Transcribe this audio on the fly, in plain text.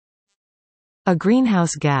A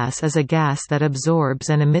greenhouse gas is a gas that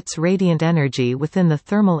absorbs and emits radiant energy within the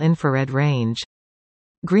thermal infrared range.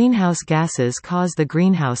 Greenhouse gases cause the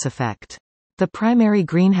greenhouse effect. The primary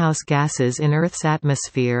greenhouse gases in Earth's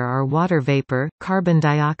atmosphere are water vapor, carbon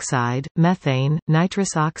dioxide, methane,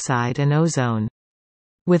 nitrous oxide and ozone.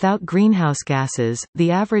 Without greenhouse gases,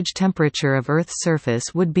 the average temperature of Earth's surface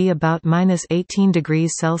would be about -18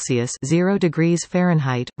 degrees Celsius (0 degrees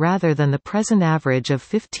Fahrenheit), rather than the present average of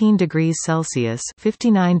 15 degrees Celsius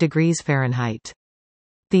 (59 degrees Fahrenheit).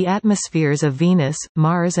 The atmospheres of Venus,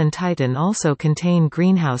 Mars and Titan also contain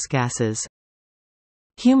greenhouse gases.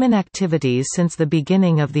 Human activities since the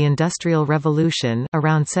beginning of the Industrial Revolution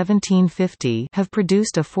around 1750 have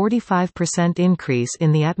produced a 45% increase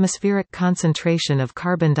in the atmospheric concentration of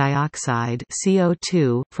carbon dioxide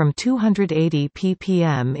 (CO2) from 280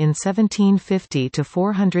 ppm in 1750 to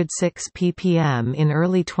 406 ppm in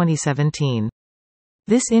early 2017.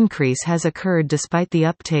 This increase has occurred despite the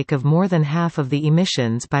uptake of more than half of the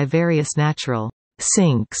emissions by various natural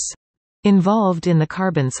sinks involved in the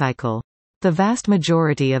carbon cycle. The vast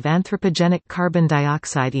majority of anthropogenic carbon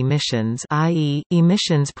dioxide emissions, i.e.,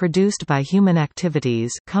 emissions produced by human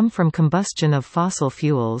activities, come from combustion of fossil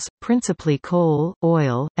fuels, principally coal,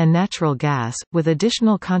 oil, and natural gas, with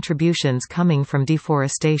additional contributions coming from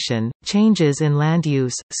deforestation, changes in land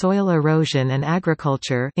use, soil erosion and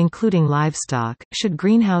agriculture including livestock. Should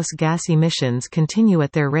greenhouse gas emissions continue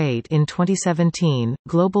at their rate in 2017,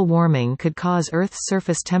 global warming could cause Earth's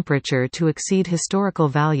surface temperature to exceed historical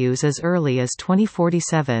values as early as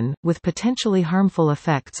 2047, with potentially harmful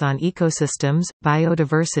effects on ecosystems,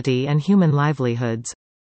 biodiversity and human livelihoods.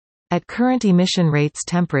 At current emission rates,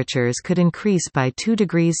 temperatures could increase by 2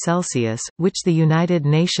 degrees Celsius, which the United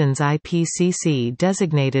Nations IPCC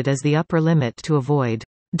designated as the upper limit to avoid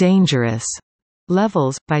dangerous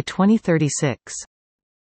levels, by 2036.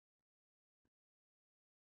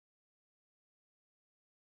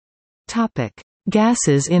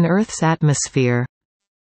 Gases in Earth's atmosphere.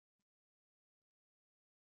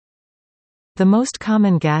 The most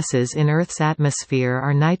common gases in Earth's atmosphere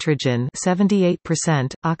are nitrogen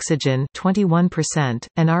 78%, oxygen 21%,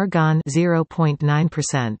 and argon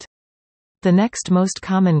 0.9%. The next most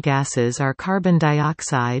common gases are carbon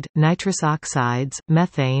dioxide, nitrous oxides,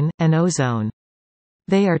 methane, and ozone.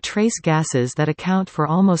 They are trace gases that account for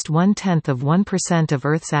almost 0.1% of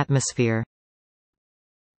Earth's atmosphere.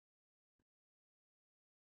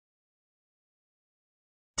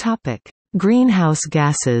 Topic: Greenhouse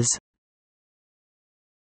gases.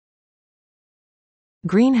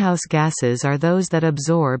 Greenhouse gases are those that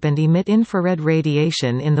absorb and emit infrared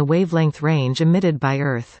radiation in the wavelength range emitted by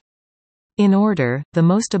Earth. In order, the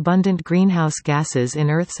most abundant greenhouse gases in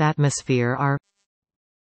Earth's atmosphere are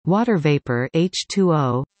water vapor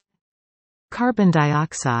H2O, carbon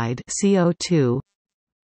dioxide CO2,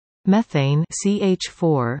 methane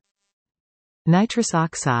CH4, nitrous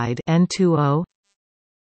oxide N2O,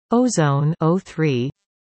 ozone O3,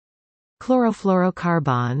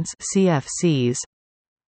 chlorofluorocarbons CFCs.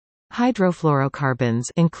 Hydrofluorocarbons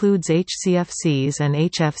includes HCFCs and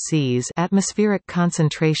HFCs. Atmospheric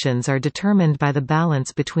concentrations are determined by the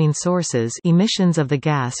balance between sources, emissions of the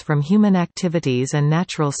gas from human activities and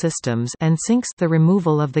natural systems, and sinks, the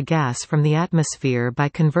removal of the gas from the atmosphere by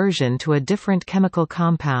conversion to a different chemical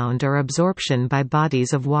compound or absorption by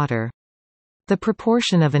bodies of water. The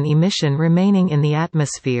proportion of an emission remaining in the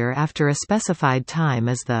atmosphere after a specified time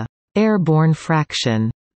is the airborne fraction,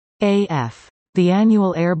 AF. The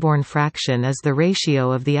annual airborne fraction is the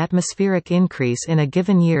ratio of the atmospheric increase in a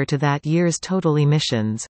given year to that year's total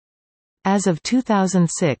emissions. As of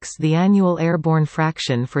 2006, the annual airborne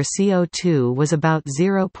fraction for CO2 was about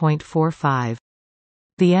 0.45.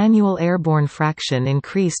 The annual airborne fraction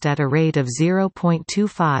increased at a rate of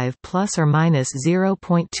 0.25 plus or minus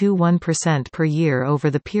 0.21% per year over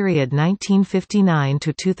the period 1959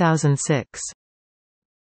 to 2006.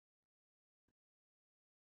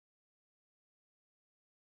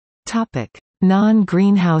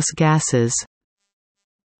 Non-greenhouse gases.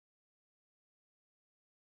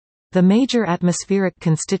 The major atmospheric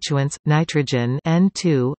constituents, nitrogen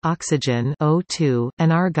N2, oxygen O2,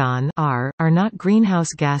 and argon R, are not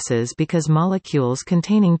greenhouse gases because molecules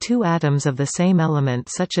containing two atoms of the same element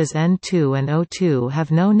such as N2 and O2 have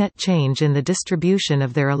no net change in the distribution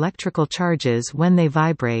of their electrical charges when they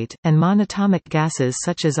vibrate, and monatomic gases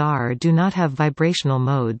such as R do not have vibrational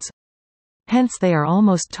modes. Hence they are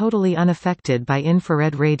almost totally unaffected by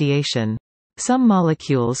infrared radiation. Some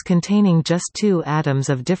molecules containing just two atoms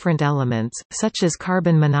of different elements, such as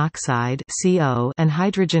carbon monoxide (CO) and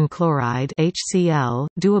hydrogen chloride (HCl),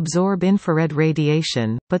 do absorb infrared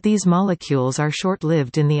radiation, but these molecules are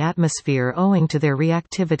short-lived in the atmosphere owing to their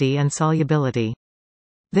reactivity and solubility.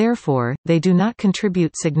 Therefore, they do not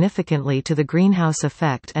contribute significantly to the greenhouse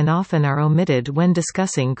effect and often are omitted when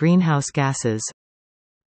discussing greenhouse gases.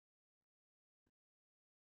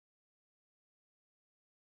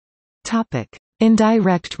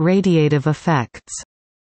 Indirect radiative effects.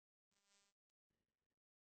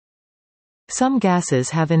 Some gases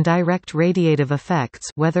have indirect radiative effects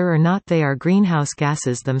whether or not they are greenhouse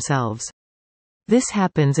gases themselves. This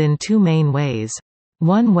happens in two main ways.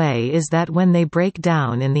 One way is that when they break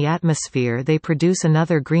down in the atmosphere they produce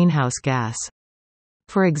another greenhouse gas.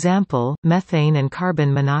 For example, methane and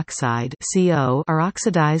carbon monoxide (CO) are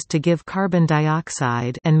oxidized to give carbon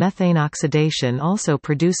dioxide, and methane oxidation also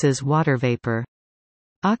produces water vapor.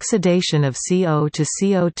 Oxidation of CO to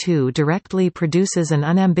CO2 directly produces an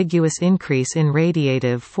unambiguous increase in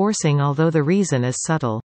radiative forcing, although the reason is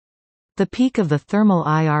subtle. The peak of the thermal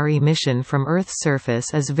IR emission from Earth's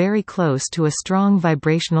surface is very close to a strong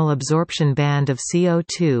vibrational absorption band of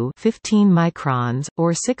CO2 15 microns,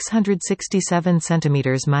 or 667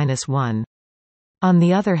 cm-1. On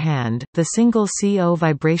the other hand, the single CO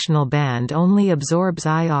vibrational band only absorbs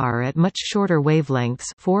IR at much shorter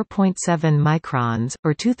wavelengths 4.7 microns,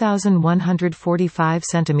 or 2145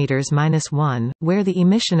 cm-1, where the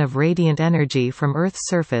emission of radiant energy from Earth's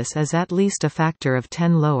surface is at least a factor of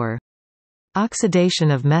 10 lower.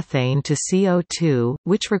 Oxidation of methane to CO2,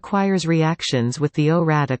 which requires reactions with the O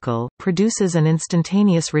radical, produces an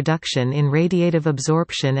instantaneous reduction in radiative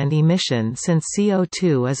absorption and emission since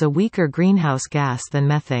CO2 is a weaker greenhouse gas than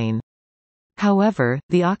methane. However,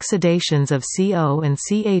 the oxidations of CO and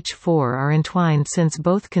CH4 are entwined since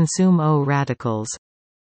both consume O radicals.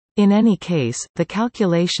 In any case, the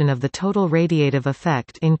calculation of the total radiative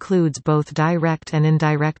effect includes both direct and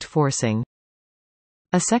indirect forcing.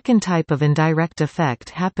 A second type of indirect effect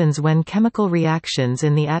happens when chemical reactions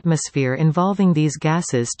in the atmosphere involving these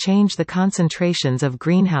gases change the concentrations of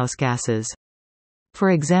greenhouse gases. For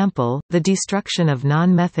example, the destruction of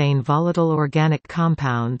non-methane volatile organic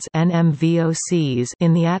compounds (NMVOCs)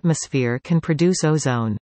 in the atmosphere can produce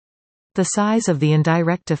ozone. The size of the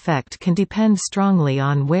indirect effect can depend strongly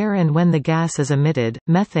on where and when the gas is emitted.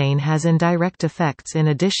 Methane has indirect effects in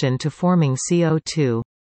addition to forming CO2.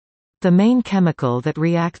 The main chemical that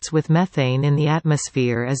reacts with methane in the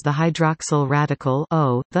atmosphere is the hydroxyl radical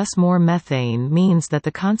O, thus more methane means that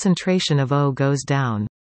the concentration of O goes down.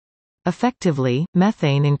 Effectively,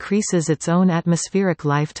 methane increases its own atmospheric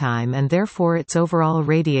lifetime and therefore its overall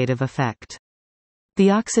radiative effect. The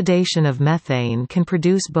oxidation of methane can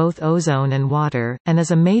produce both ozone and water, and is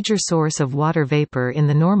a major source of water vapor in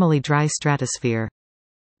the normally dry stratosphere.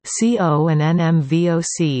 CO and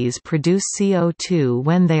NMVOCs produce CO2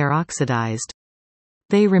 when they are oxidized.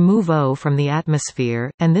 They remove O from the atmosphere,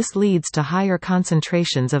 and this leads to higher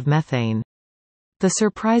concentrations of methane. The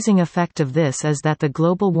surprising effect of this is that the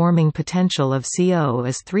global warming potential of CO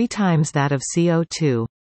is 3 times that of CO2.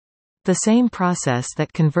 The same process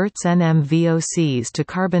that converts NMVOCs to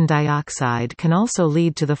carbon dioxide can also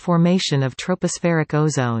lead to the formation of tropospheric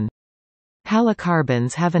ozone.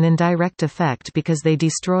 Halocarbons have an indirect effect because they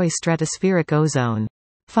destroy stratospheric ozone.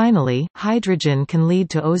 Finally, hydrogen can lead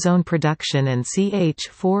to ozone production and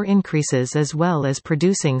CH4 increases as well as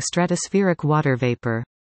producing stratospheric water vapor.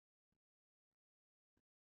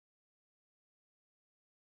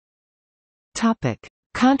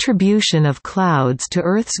 Contribution of clouds to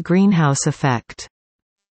Earth's greenhouse effect.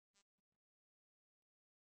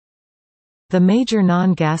 The major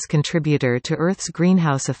non-gas contributor to Earth's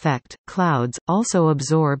greenhouse effect, clouds, also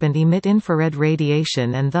absorb and emit infrared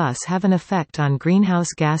radiation and thus have an effect on greenhouse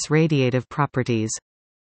gas radiative properties.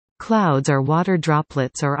 Clouds are water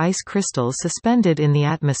droplets or ice crystals suspended in the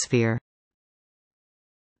atmosphere.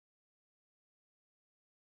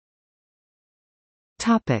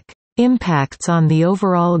 Impacts on the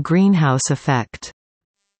overall greenhouse effect.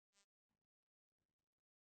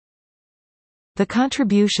 The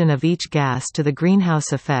contribution of each gas to the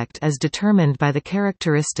greenhouse effect is determined by the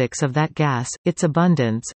characteristics of that gas, its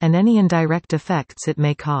abundance, and any indirect effects it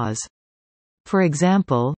may cause. For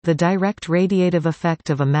example, the direct radiative effect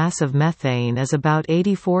of a mass of methane is about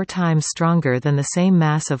 84 times stronger than the same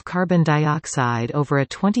mass of carbon dioxide over a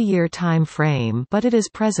 20-year time frame, but it is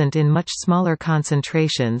present in much smaller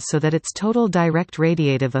concentrations so that its total direct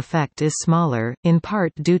radiative effect is smaller, in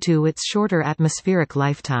part due to its shorter atmospheric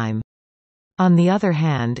lifetime. On the other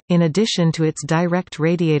hand, in addition to its direct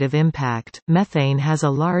radiative impact, methane has a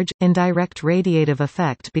large, indirect radiative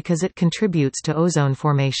effect because it contributes to ozone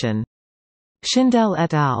formation. Schindel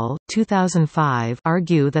et al. 2005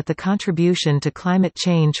 argue that the contribution to climate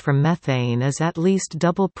change from methane is at least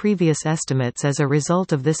double previous estimates as a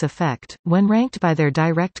result of this effect. When ranked by their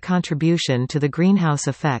direct contribution to the greenhouse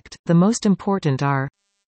effect, the most important are: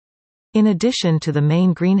 in addition to the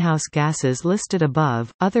main greenhouse gases listed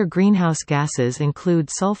above, other greenhouse gases include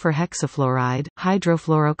sulfur hexafluoride,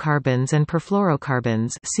 hydrofluorocarbons and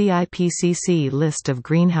perfluorocarbons. See IPCC list of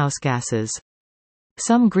greenhouse gases.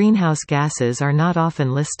 Some greenhouse gases are not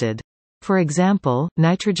often listed. For example,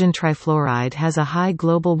 nitrogen trifluoride has a high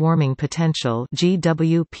global warming potential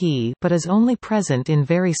 (GWP) but is only present in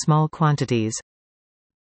very small quantities.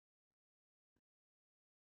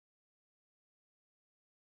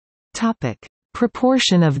 Topic: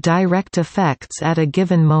 Proportion of direct effects at a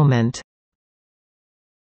given moment.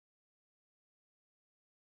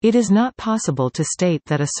 It is not possible to state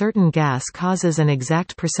that a certain gas causes an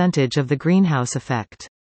exact percentage of the greenhouse effect.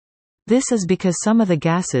 This is because some of the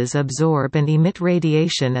gases absorb and emit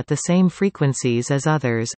radiation at the same frequencies as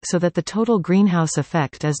others, so that the total greenhouse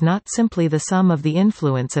effect is not simply the sum of the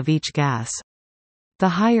influence of each gas. The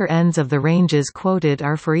higher ends of the ranges quoted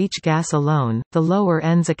are for each gas alone, the lower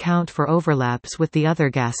ends account for overlaps with the other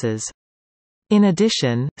gases. In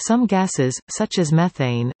addition, some gases, such as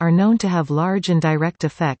methane, are known to have large indirect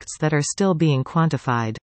effects that are still being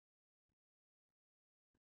quantified.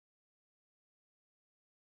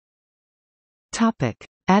 Topic: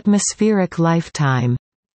 Atmospheric lifetime.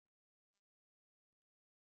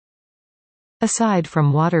 Aside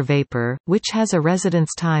from water vapor, which has a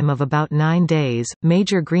residence time of about 9 days,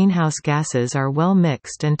 major greenhouse gases are well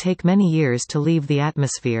mixed and take many years to leave the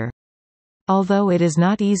atmosphere. Although it is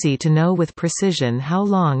not easy to know with precision how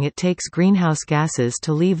long it takes greenhouse gases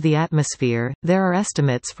to leave the atmosphere, there are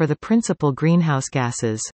estimates for the principal greenhouse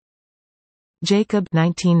gases. Jacob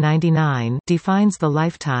 1999 defines the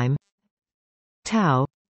lifetime tau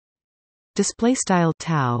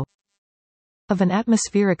 _tau of an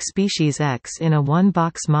atmospheric species X in a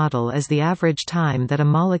one-box model as the average time that a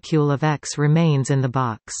molecule of X remains in the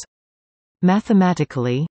box.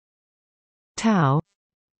 Mathematically, tau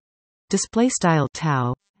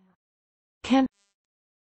 _tau can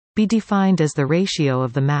be defined as the ratio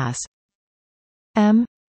of the mass m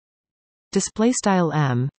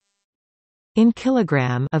m in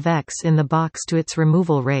kilogram of X in the box to its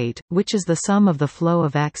removal rate, which is the sum of the flow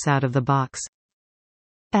of X out of the box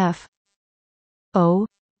F O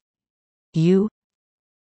U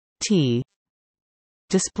T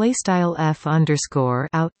display style F underscore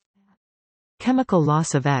out chemical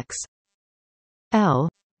loss of X L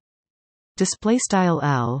display style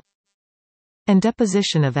L and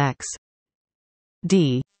deposition of X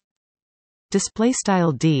D display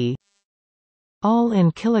style D all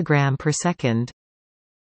in kilogram per second.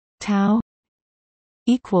 Tau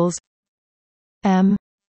equals m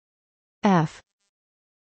F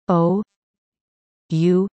O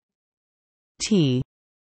U T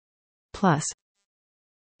plus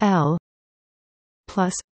L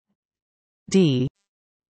plus D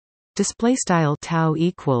display style tau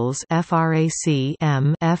equals frac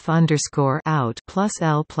m F underscore out plus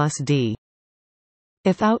L plus D.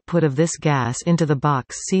 If output of this gas into the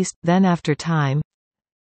box ceased, then after time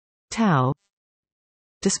tau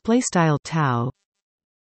display style tau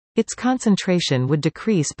its concentration would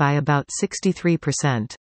decrease by about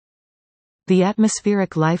 63%. The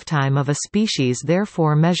atmospheric lifetime of a species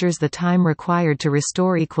therefore measures the time required to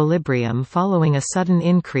restore equilibrium following a sudden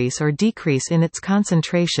increase or decrease in its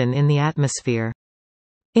concentration in the atmosphere.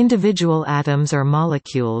 Individual atoms or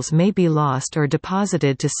molecules may be lost or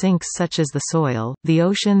deposited to sinks such as the soil, the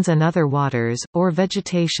oceans and other waters, or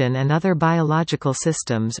vegetation and other biological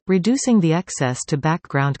systems, reducing the excess to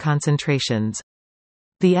background concentrations.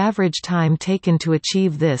 The average time taken to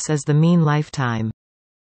achieve this is the mean lifetime.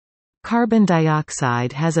 Carbon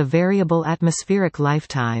dioxide has a variable atmospheric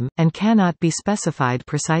lifetime, and cannot be specified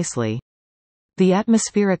precisely. The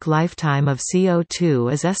atmospheric lifetime of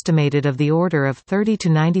CO2 is estimated of the order of 30 to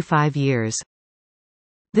 95 years.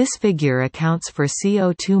 This figure accounts for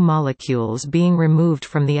CO2 molecules being removed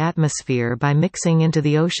from the atmosphere by mixing into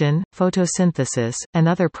the ocean, photosynthesis, and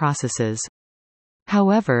other processes.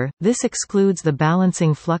 However, this excludes the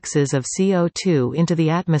balancing fluxes of CO2 into the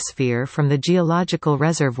atmosphere from the geological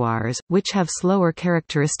reservoirs, which have slower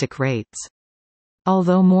characteristic rates.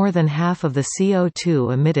 Although more than half of the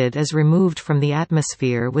CO2 emitted is removed from the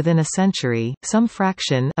atmosphere within a century, some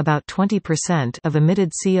fraction about 20% of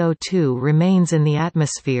emitted CO2 remains in the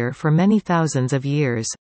atmosphere for many thousands of years.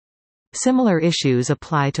 Similar issues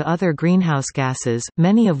apply to other greenhouse gases,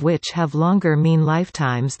 many of which have longer mean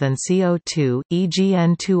lifetimes than CO2, e.g.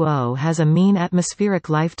 N2O has a mean atmospheric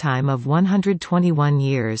lifetime of 121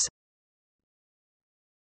 years.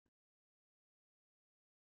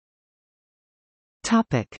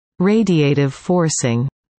 Radiative forcing.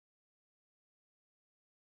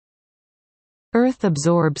 Earth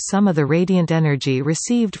absorbs some of the radiant energy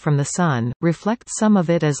received from the Sun, reflects some of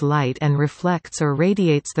it as light and reflects or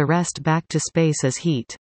radiates the rest back to space as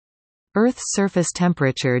heat. Earth's surface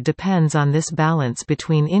temperature depends on this balance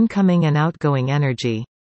between incoming and outgoing energy.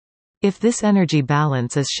 If this energy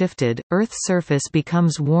balance is shifted, Earth's surface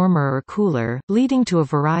becomes warmer or cooler, leading to a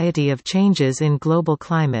variety of changes in global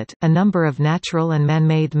climate. A number of natural and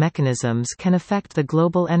man-made mechanisms can affect the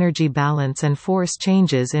global energy balance and force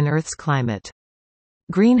changes in Earth's climate.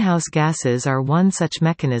 Greenhouse gases are one such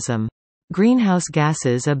mechanism. Greenhouse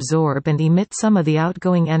gases absorb and emit some of the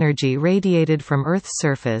outgoing energy radiated from Earth's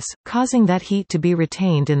surface, causing that heat to be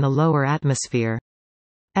retained in the lower atmosphere.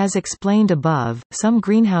 As explained above, some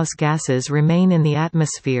greenhouse gases remain in the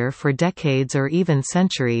atmosphere for decades or even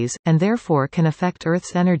centuries, and therefore can affect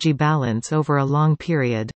Earth's energy balance over a long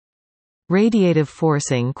period. Radiative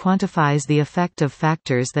forcing quantifies the effect of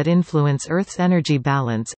factors that influence Earth's energy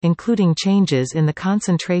balance, including changes in the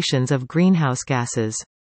concentrations of greenhouse gases.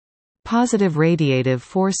 Positive radiative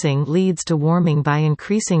forcing leads to warming by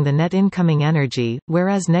increasing the net incoming energy,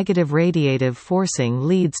 whereas negative radiative forcing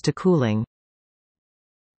leads to cooling.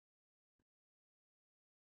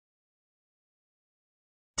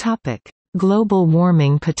 Global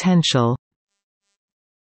warming potential.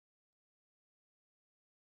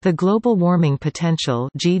 The global warming potential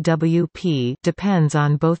 (GWP) depends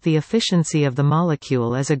on both the efficiency of the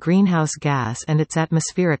molecule as a greenhouse gas and its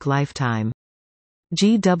atmospheric lifetime.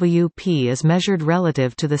 GWP is measured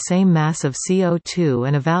relative to the same mass of CO2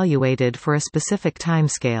 and evaluated for a specific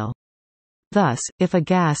timescale. Thus, if a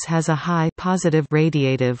gas has a high positive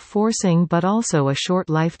radiative forcing but also a short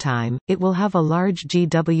lifetime, it will have a large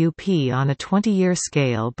GWP on a 20-year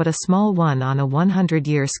scale but a small one on a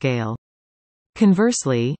 100-year scale.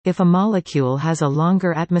 Conversely, if a molecule has a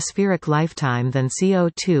longer atmospheric lifetime than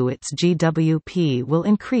CO2, its GWP will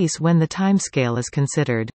increase when the timescale is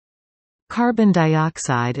considered. Carbon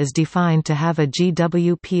dioxide is defined to have a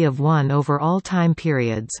GWP of 1 over all time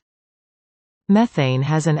periods. Methane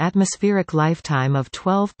has an atmospheric lifetime of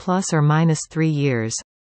 12 plus or minus 3 years.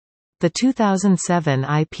 The 2007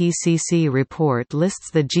 IPCC report lists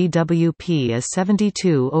the GWP as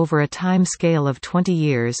 72 over a time scale of 20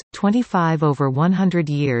 years, 25 over 100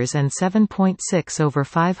 years and 7.6 over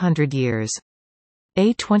 500 years.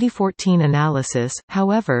 A 2014 analysis,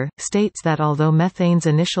 however, states that although methane's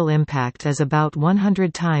initial impact is about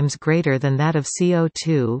 100 times greater than that of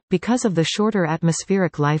CO2, because of the shorter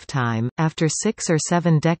atmospheric lifetime, after 6 or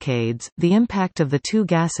 7 decades, the impact of the two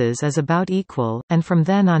gases is about equal, and from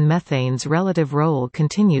then on methane's relative role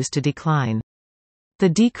continues to decline. The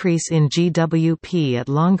decrease in GWP at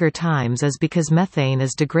longer times is because methane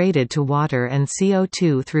is degraded to water and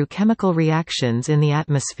CO2 through chemical reactions in the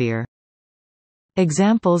atmosphere.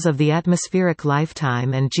 Examples of the atmospheric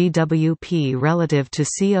lifetime and GWP relative to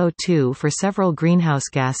CO2 for several greenhouse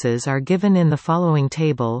gases are given in the following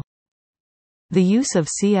table. The use of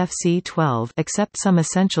CFC-12, except some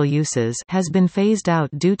essential uses, has been phased out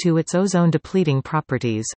due to its ozone-depleting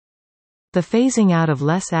properties. The phasing out of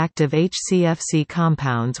less active HCFC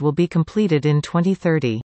compounds will be completed in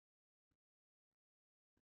 2030.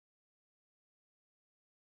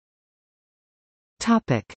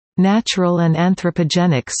 Topic: Natural and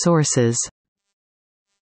anthropogenic sources.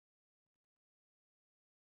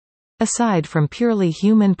 Aside from purely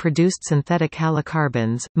human-produced synthetic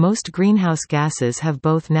halocarbons, most greenhouse gases have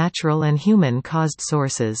both natural and human-caused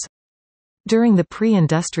sources. During the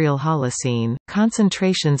pre-industrial Holocene,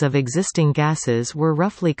 concentrations of existing gases were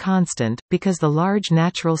roughly constant, because the large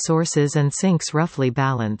natural sources and sinks roughly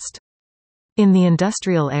balanced. In the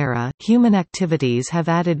industrial era, human activities have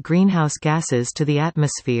added greenhouse gases to the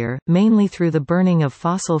atmosphere, mainly through the burning of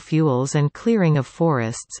fossil fuels and clearing of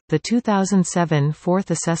forests. The 2007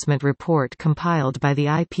 Fourth Assessment Report compiled by the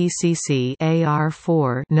IPCC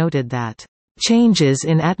AR4 noted that changes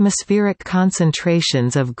in atmospheric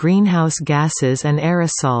concentrations of greenhouse gases and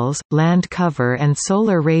aerosols, land cover and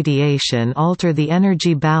solar radiation alter the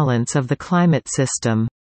energy balance of the climate system,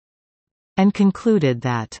 and concluded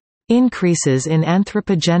that increases in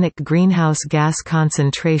anthropogenic greenhouse gas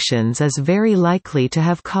concentrations is very likely to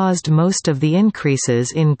have caused most of the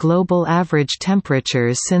increases in global average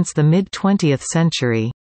temperatures since the mid-20th century.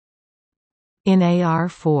 In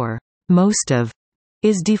AR4, most of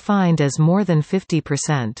is defined as more than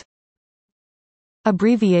 50%.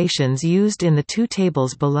 Abbreviations used in the two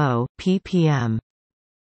tables below, ppm.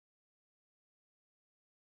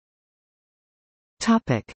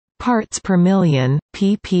 Topic: Parts per million,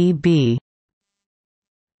 ppb.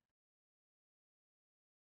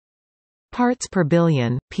 Parts per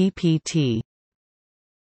billion, ppt.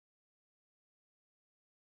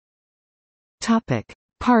 Topic: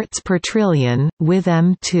 Parts per trillion, with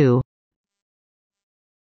m2.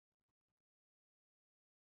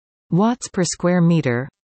 Watts per square meter.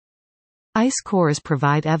 Ice cores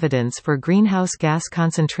provide evidence for greenhouse gas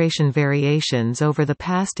concentration variations over the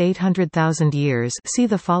past 800,000 years. See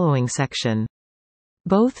the following section.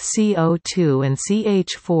 Both CO2 and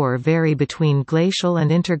CH4 vary between glacial and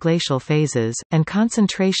interglacial phases, and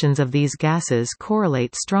concentrations of these gases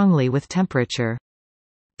correlate strongly with temperature.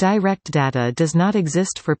 Direct data does not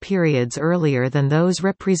exist for periods earlier than those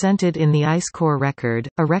represented in the ice core record,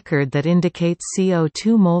 a record that indicates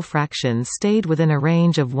CO2 mole fractions stayed within a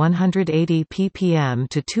range of 180 ppm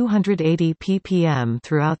to 280 ppm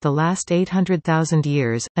throughout the last 800,000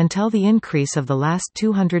 years, until the increase of the last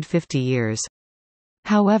 250 years.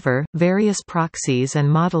 However, various proxies and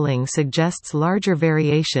modeling suggests larger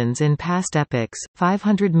variations in past epochs.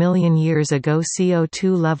 500 million years ago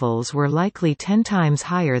CO2 levels were likely 10 times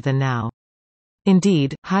higher than now.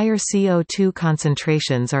 Indeed, higher CO2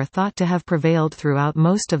 concentrations are thought to have prevailed throughout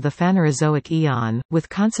most of the Phanerozoic eon, with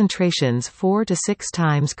concentrations 4 to 6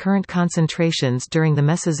 times current concentrations during the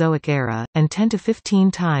Mesozoic era, and 10 to 15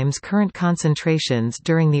 times current concentrations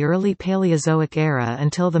during the early Paleozoic era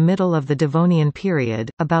until the middle of the Devonian period,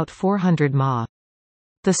 about 400 Ma.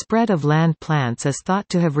 The spread of land plants is thought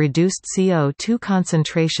to have reduced CO2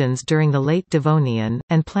 concentrations during the late Devonian,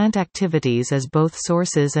 and plant activities as both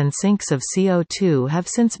sources and sinks of CO2 have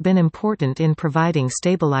since been important in providing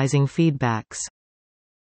stabilizing feedbacks.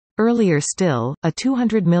 Earlier still, a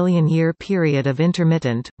 200 million year period of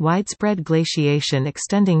intermittent, widespread glaciation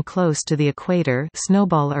extending close to the equator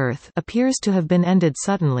snowball Earth appears to have been ended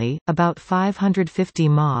suddenly, about 550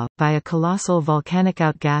 Ma, by a colossal volcanic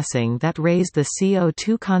outgassing that raised the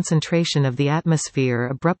CO2 concentration of the atmosphere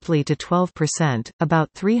abruptly to 12%,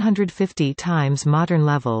 about 350 times modern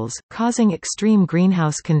levels, causing extreme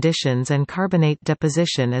greenhouse conditions and carbonate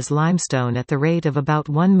deposition as limestone at the rate of about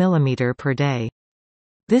 1 mm per day.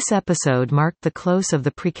 This episode marked the close of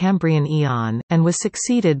the Precambrian eon, and was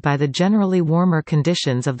succeeded by the generally warmer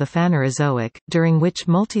conditions of the Phanerozoic, during which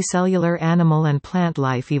multicellular animal and plant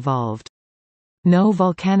life evolved. No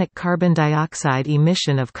volcanic carbon dioxide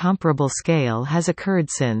emission of comparable scale has occurred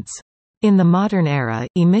since. In the modern era,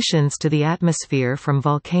 emissions to the atmosphere from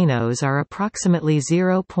volcanoes are approximately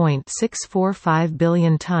 0.645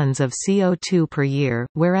 billion tons of CO2 per year,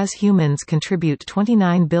 whereas humans contribute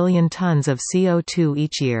 29 billion tons of CO2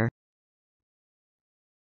 each year.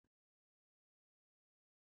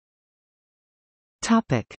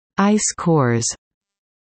 Topic: Ice cores.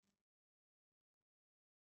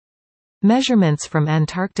 Measurements from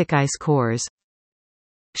Antarctic ice cores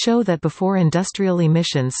show that before industrial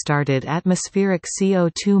emissions started, atmospheric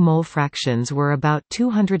CO2 mole fractions were about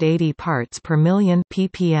 280 parts per million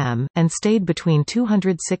ppm, and stayed between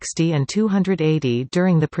 260 and 280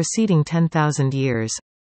 during the preceding 10,000 years.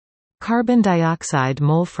 Carbon dioxide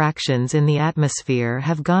mole fractions in the atmosphere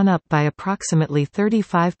have gone up by approximately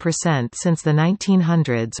 35% since the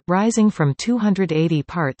 1900s, rising from 280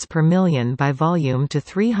 parts per million by volume to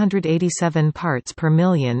 387 parts per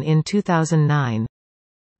million in 2009.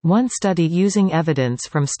 One study using evidence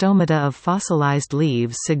from stomata of fossilized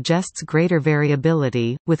leaves suggests greater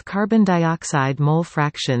variability, with carbon dioxide mole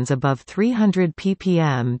fractions above 300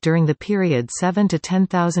 ppm during the period 7 to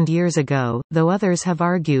 10,000 years ago, though others have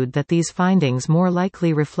argued that these findings more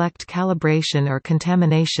likely reflect calibration or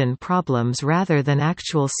contamination problems rather than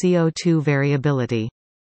actual CO2 variability.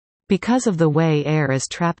 Because of the way air is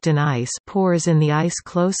trapped in ice, pores in the ice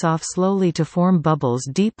close off slowly to form bubbles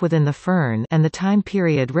deep within the firn, and the time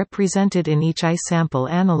period represented in each ice sample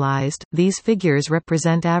analyzed, these figures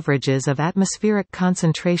represent averages of atmospheric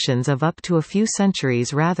concentrations of up to a few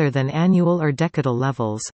centuries rather than annual or decadal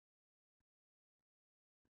levels.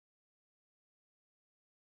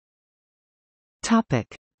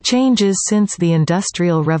 Topic: Changes since the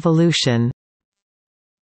Industrial Revolution.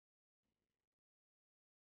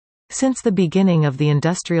 Since the beginning of the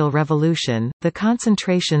Industrial Revolution, the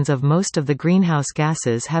concentrations of most of the greenhouse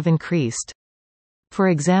gases have increased. For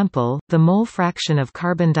example, the mole fraction of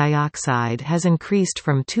carbon dioxide has increased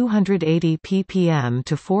from 280 ppm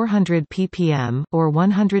to 400 ppm, or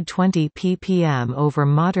 120 ppm over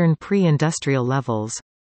modern pre-industrial levels.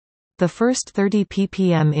 The first 30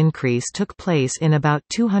 ppm increase took place in about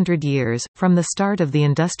 200 years, from the start of the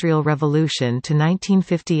Industrial Revolution to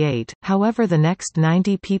 1958, however the next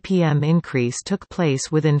 90 ppm increase took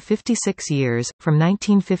place within 56 years, from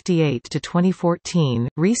 1958 to 2014.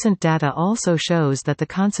 Recent data also shows that the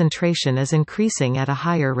concentration is increasing at a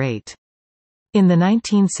higher rate. In the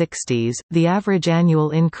 1960s, the average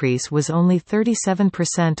annual increase was only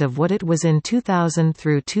 37% of what it was in 2000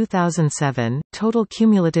 through 2007. Total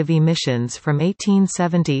cumulative emissions from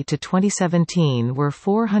 1870 to 2017 were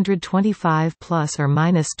 425 plus or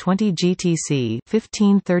minus 20 GTC,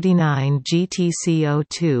 1539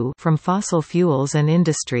 GTC02 from fossil fuels and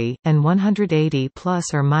industry, and 180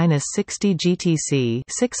 plus or minus 60 GTC,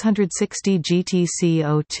 660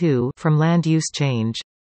 GTC02 from land use change.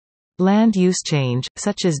 Land use change,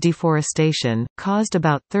 such as deforestation, caused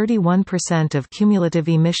about 31% of cumulative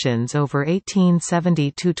emissions over 1870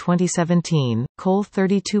 to 2017, coal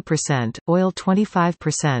 32%, oil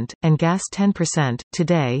 25%, and gas 10%.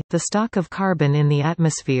 Today, the stock of carbon in the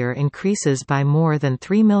atmosphere increases by more than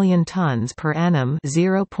 3 million tons per annum,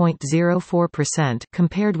 0.04%,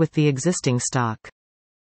 compared with the existing stock.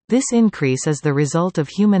 This increase is the result of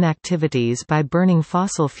human activities by burning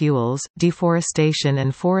fossil fuels, deforestation,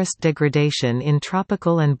 and forest degradation in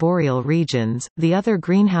tropical and boreal regions. The other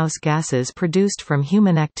greenhouse gases produced from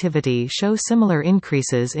human activity show similar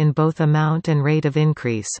increases in both amount and rate of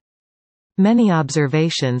increase. Many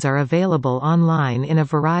observations are available online in a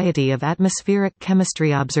variety of atmospheric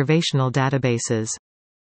chemistry observational databases.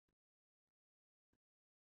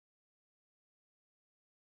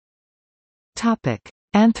 Topic: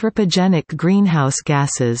 Anthropogenic greenhouse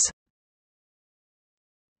gases.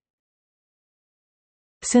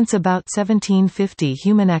 Since about 1750,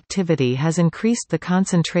 human activity has increased the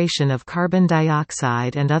concentration of carbon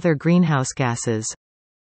dioxide and other greenhouse gases.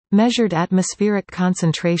 Measured atmospheric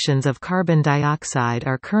concentrations of carbon dioxide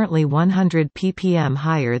are currently 100 ppm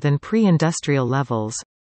higher than pre-industrial levels.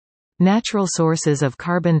 Natural sources of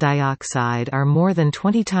carbon dioxide are more than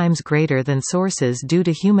 20 times greater than sources due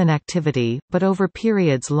to human activity, but over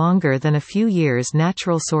periods longer than a few years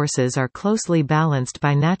natural sources are closely balanced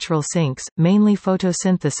by natural sinks, mainly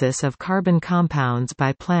photosynthesis of carbon compounds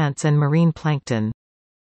by plants and marine plankton.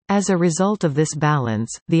 As a result of this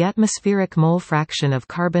balance, the atmospheric mole fraction of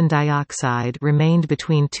carbon dioxide remained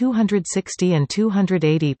between 260 and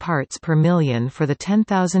 280 parts per million for the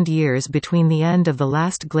 10,000 years between the end of the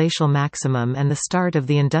last glacial maximum and the start of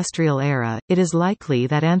the industrial era. It is likely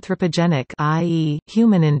that anthropogenic, i.e.,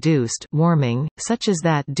 human-induced warming, such as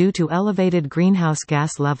that due to elevated greenhouse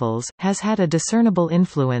gas levels, has had a discernible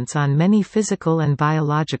influence on many physical and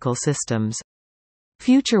biological systems.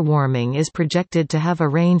 Future warming is projected to have a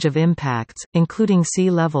range of impacts, including sea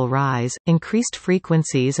level rise, increased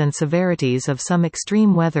frequencies and severities of some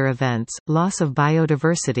extreme weather events, loss of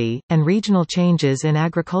biodiversity, and regional changes in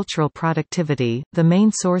agricultural productivity. The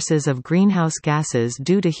main sources of greenhouse gases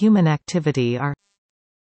due to human activity are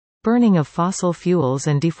burning of fossil fuels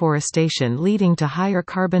and deforestation, leading to higher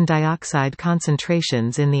carbon dioxide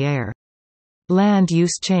concentrations in the air. Land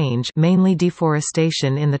use change, mainly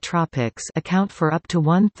deforestation in the tropics, account for up to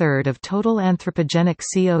one-third of total anthropogenic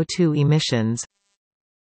CO2 emissions.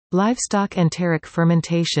 Livestock enteric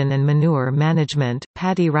fermentation and manure management,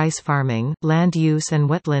 paddy rice farming, land use and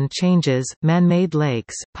wetland changes, man-made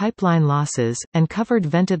lakes, pipeline losses, and covered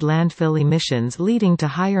vented landfill emissions leading to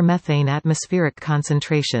higher methane atmospheric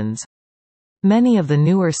concentrations. Many of the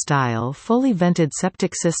newer style fully vented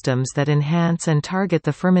septic systems that enhance and target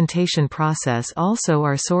the fermentation process also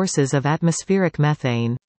are sources of atmospheric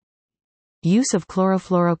methane. Use of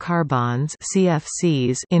chlorofluorocarbons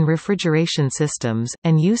 (CFCs) in refrigeration systems,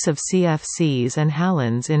 and use of CFCs and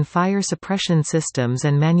halogens in fire suppression systems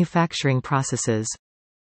and manufacturing processes.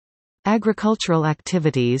 Agricultural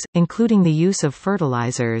activities, including the use of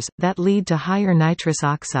fertilizers, that lead to higher nitrous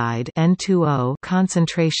oxide (N2O)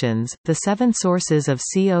 concentrations. The 7 sources of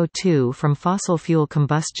CO2 from fossil fuel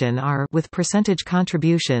combustion are, with percentage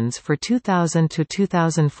contributions for 2000 to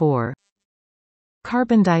 2004.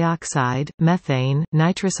 Carbon dioxide, methane,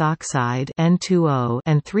 nitrous oxide (N2O),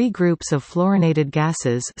 and 3 groups of fluorinated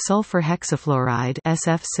gases: sulfur hexafluoride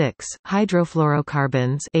 (SF6),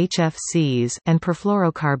 hydrofluorocarbons (HFCs), and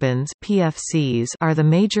perfluorocarbons (PFCs) are the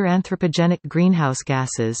major anthropogenic greenhouse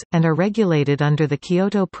gases, and are regulated under the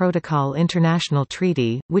Kyoto Protocol International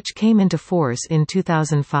Treaty, which came into force in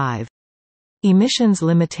 2005. Emissions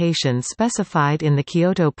limitations specified in the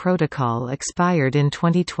Kyoto Protocol expired in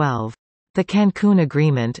 2012. The Cancun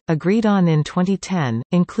Agreement, agreed on in 2010,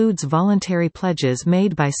 includes voluntary pledges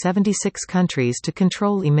made by 76 countries to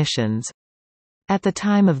control emissions. At the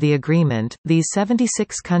time of the agreement, these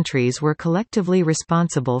 76 countries were collectively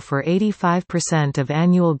responsible for 85% of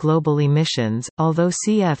annual global emissions. Although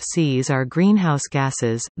CFCs are greenhouse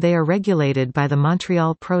gases, they are regulated by the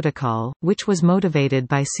Montreal Protocol, which was motivated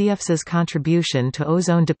by CFCs' contribution to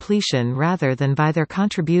ozone depletion rather than by their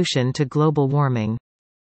contribution to global warming.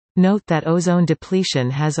 Note that ozone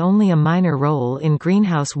depletion has only a minor role in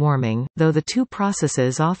greenhouse warming, though the two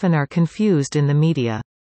processes often are confused in the media.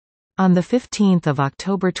 On 15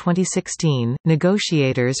 October 2016,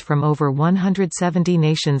 negotiators from over 170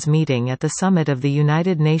 nations meeting at the summit of the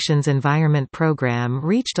United Nations Environment Programme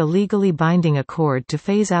reached a legally binding accord to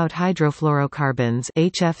phase out hydrofluorocarbons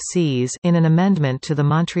 (HFCs) in an amendment to the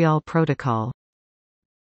Montreal Protocol.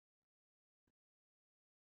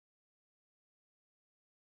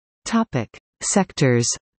 Topic: Sectors.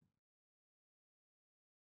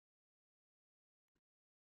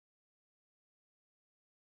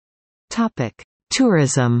 Topic: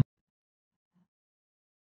 Tourism.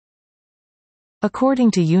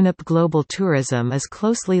 According to UNEP, global tourism is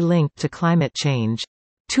closely linked to climate change.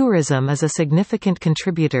 Tourism is a significant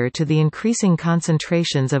contributor to the increasing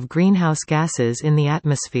concentrations of greenhouse gases in the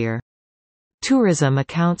atmosphere. Tourism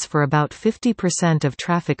accounts for about 50% of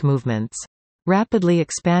traffic movements. Rapidly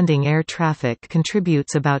expanding air traffic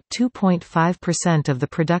contributes about 2.5% of the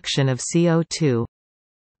production of CO2.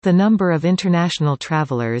 The number of international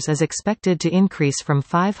travelers is expected to increase from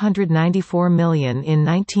 594 million in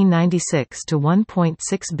 1996 to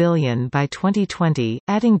 1.6 billion by 2020,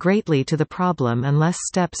 adding greatly to the problem unless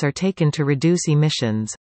steps are taken to reduce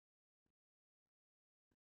emissions.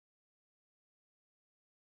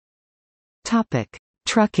 Topic: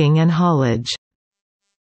 Trucking and haulage.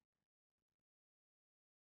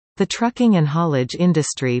 The trucking and haulage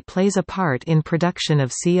industry plays a part in production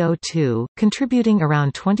of CO2, contributing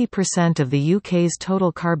around 20% of the UK's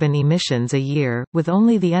total carbon emissions a year, with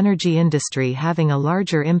only the energy industry having a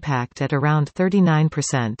larger impact at around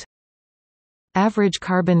 39%. Average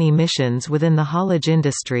carbon emissions within the haulage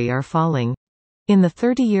industry are falling. In the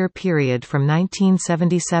 30-year period from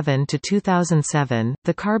 1977 to 2007,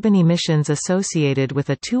 the carbon emissions associated with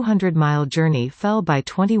a 200-mile journey fell by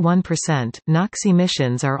 21%. NOx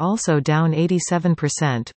emissions are also down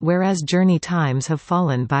 87%, whereas journey times have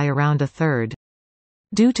fallen by around a third.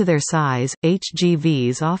 Due to their size,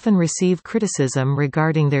 HGVs often receive criticism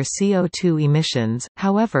regarding their CO2 emissions.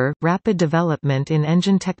 However, rapid development in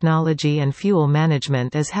engine technology and fuel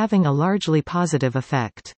management is having a largely positive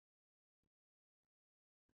effect.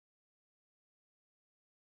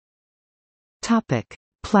 Topic: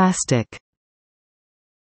 Plastic.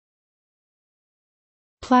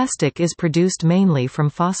 Plastic is produced mainly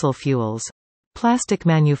from fossil fuels. Plastic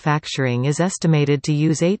manufacturing is estimated to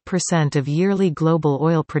use 8% of yearly global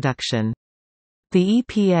oil production. The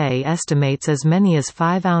EPA estimates as many as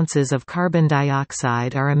 5 ounces of carbon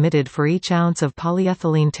dioxide are emitted for each ounce of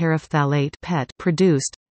polyethylene terephthalate (PET)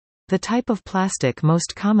 produced. The type of plastic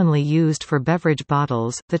most commonly used for beverage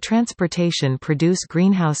bottles, the transportation produce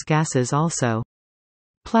greenhouse gases also.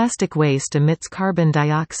 Plastic waste emits carbon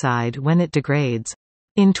dioxide when it degrades.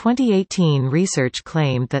 In 2018, research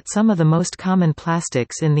claimed that some of the most common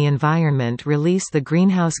plastics in the environment release the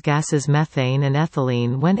greenhouse gases methane and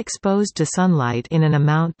ethylene when exposed to sunlight in an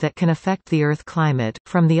amount that can affect the Earth climate.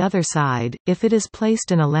 From the other side, if it is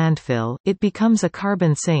placed in a landfill, it becomes a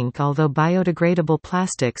carbon sink, although biodegradable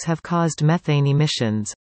plastics have caused methane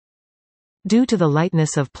emissions. Due to the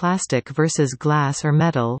lightness of plastic versus glass or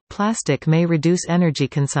metal, plastic may reduce energy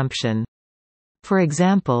consumption. For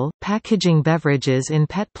example, packaging beverages in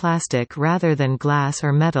PET plastic rather than glass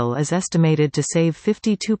or metal is estimated to save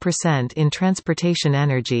 52% in transportation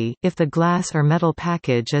energy, if the glass or metal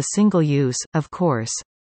package is single-use, of course.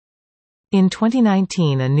 In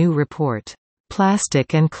 2019, a new report,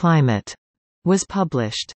 "Plastic and Climate", was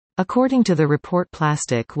published. According to the report,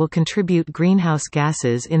 plastic will contribute greenhouse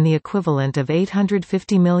gases in the equivalent of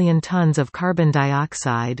 850 million tons of carbon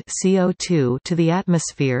dioxide (CO2) to the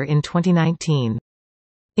atmosphere in 2019.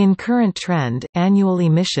 In current trend, annual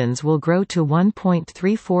emissions will grow to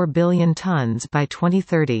 1.34 billion tons by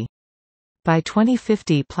 2030. By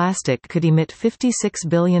 2050, plastic could emit 56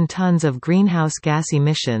 billion tons of greenhouse gas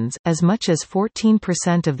emissions, as much as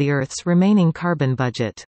 14% of the Earth's remaining carbon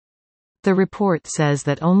budget. The report says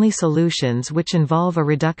that only solutions which involve a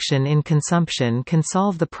reduction in consumption can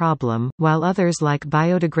solve the problem, while others like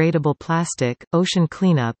biodegradable plastic, ocean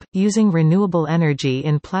cleanup, using renewable energy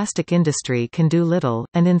in plastic industry can do little,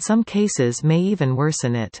 and in some cases may even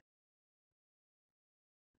worsen it.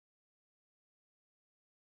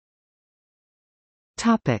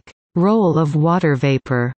 Role of water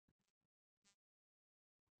vapor.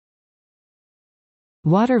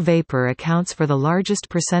 Water vapor accounts for the largest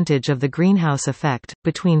percentage of the greenhouse effect,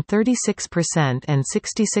 between 36% and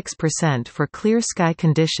 66% for clear sky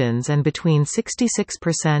conditions and between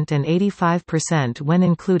 66% and 85% when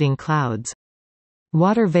including clouds.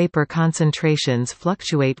 Water vapor concentrations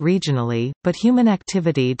fluctuate regionally, but human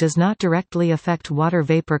activity does not directly affect water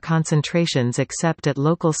vapor concentrations except at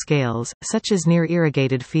local scales, such as near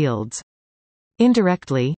irrigated fields.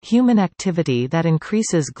 Indirectly, human activity that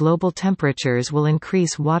increases global temperatures will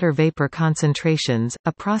increase water vapor concentrations,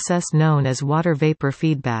 a process known as water vapor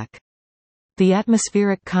feedback. The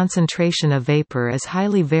atmospheric concentration of vapor is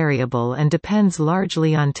highly variable and depends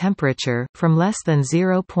largely on temperature, from less than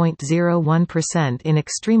 0.01% in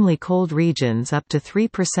extremely cold regions up to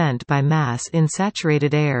 3% by mass in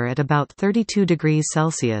saturated air at about 32 degrees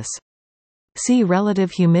Celsius. See relative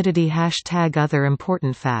humidity # Other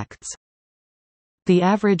important facts. The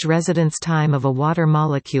average residence time of a water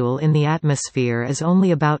molecule in the atmosphere is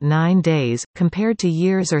only about 9 days, compared to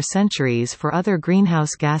years or centuries for other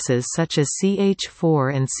greenhouse gases such as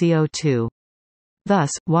CH4 and CO2.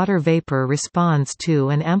 Thus, water vapor responds to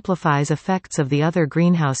and amplifies effects of the other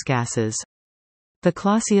greenhouse gases. The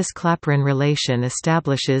Clausius-Clapeyron relation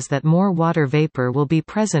establishes that more water vapor will be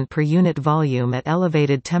present per unit volume at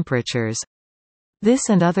elevated temperatures. This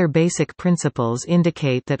and other basic principles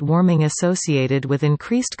indicate that warming associated with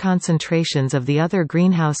increased concentrations of the other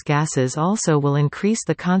greenhouse gases also will increase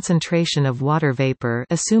the concentration of water vapor,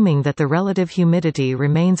 assuming that the relative humidity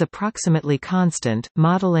remains approximately constant.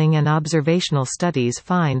 Modeling and observational studies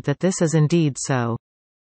find that this is indeed so.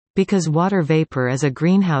 Because water vapor is a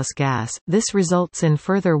greenhouse gas, this results in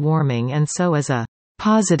further warming and so is a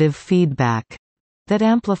positive feedback that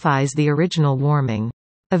amplifies the original warming.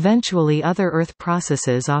 Eventually other Earth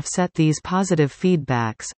processes offset these positive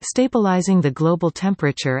feedbacks, stabilizing the global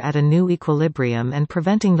temperature at a new equilibrium and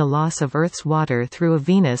preventing the loss of Earth's water through a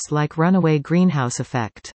Venus-like runaway greenhouse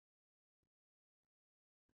effect.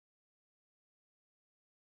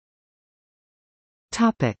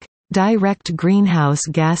 Direct greenhouse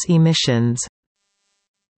gas emissions.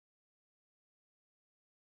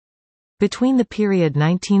 Between the period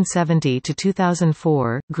 1970 to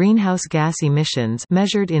 2004, greenhouse gas emissions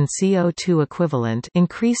measured in CO2 equivalent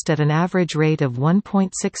increased at an average rate of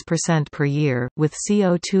 1.6% per year, with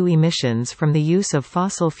CO2 emissions from the use of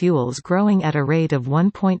fossil fuels growing at a rate of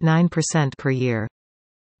 1.9% per year.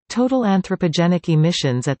 Total anthropogenic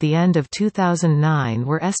emissions at the end of 2009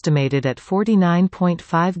 were estimated at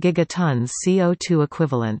 49.5 gigatons CO2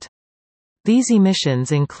 equivalent. These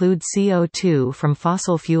emissions include CO2 from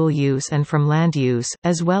fossil fuel use and from land use,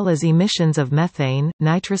 as well as emissions of methane,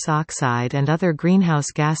 nitrous oxide and other greenhouse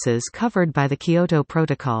gases covered by the Kyoto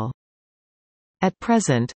Protocol. At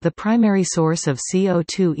present, the primary source of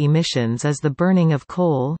CO2 emissions is the burning of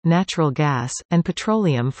coal, natural gas, and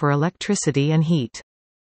petroleum for electricity and heat.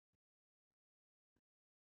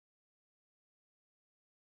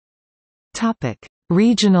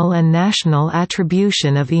 Regional and national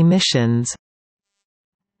attribution of emissions.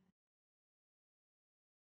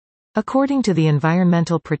 According to the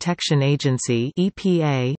Environmental Protection Agency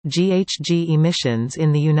 (EPA), GHG emissions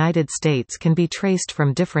in the United States can be traced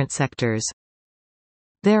from different sectors.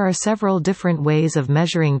 There are several different ways of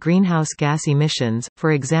measuring greenhouse gas emissions,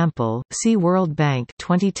 for example, see World Bank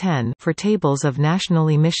 2010 for tables of national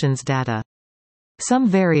emissions data. Some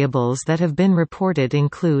variables that have been reported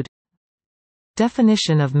include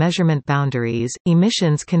definition of measurement boundaries.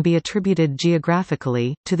 Emissions can be attributed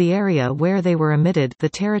geographically, to the area where they were emitted, the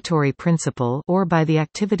territory principle, or by the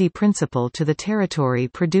activity principle to the territory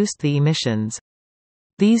produced the emissions.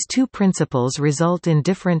 These two principles result in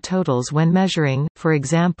different totals when measuring, for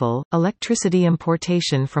example, electricity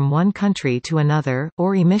importation from one country to another,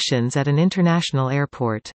 or emissions at an international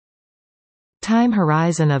airport. Time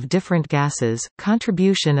horizon of different gases.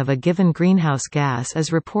 Contribution of a given greenhouse gas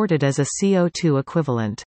is reported as a CO2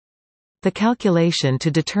 equivalent. The calculation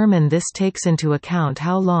to determine this takes into account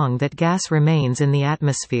how long that gas remains in the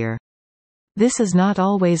atmosphere. This is not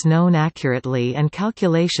always known accurately and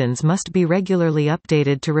calculations must be regularly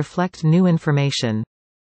updated to reflect new information.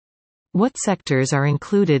 What sectors are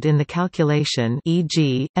included in the calculation,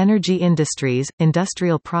 e.g., energy industries,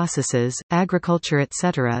 industrial processes, agriculture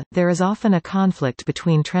etc., there is often a conflict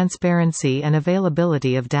between transparency and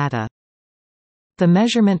availability of data. The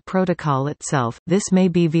measurement protocol itself, this may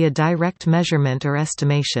be via direct measurement or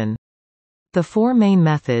estimation. The four main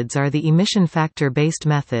methods are the emission factor-based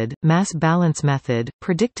method, mass balance method,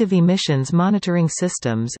 predictive emissions monitoring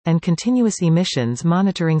systems, and continuous emissions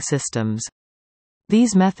monitoring systems.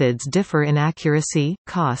 These methods differ in accuracy,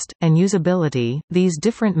 cost, and usability. These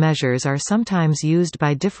different measures are sometimes used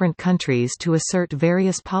by different countries to assert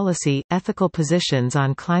various policy, ethical positions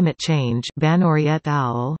on climate change. Banori et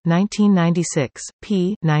al., 1996,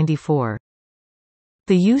 p. 94.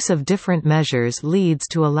 The use of different measures leads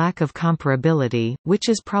to a lack of comparability, which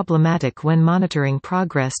is problematic when monitoring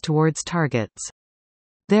progress towards targets.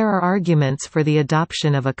 There are arguments for the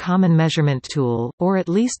adoption of a common measurement tool, or at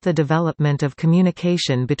least the development of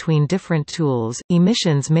communication between different tools.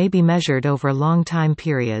 Emissions may be measured over long time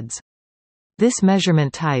periods. This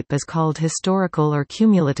measurement type is called historical or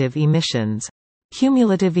cumulative emissions.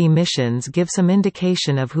 Cumulative emissions give some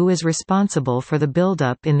indication of who is responsible for the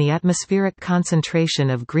buildup in the atmospheric concentration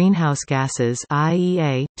of greenhouse gases.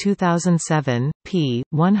 IEA 2007 p.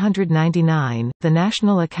 199. The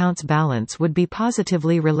national accounts balance would be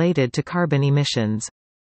positively related to carbon emissions.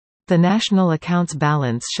 The national accounts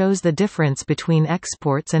balance shows the difference between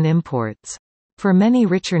exports and imports. For many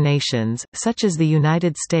richer nations, such as the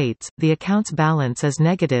United States, the accounts balance is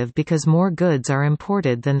negative because more goods are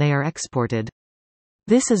imported than they are exported.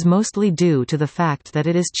 This is mostly due to the fact that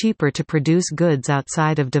it is cheaper to produce goods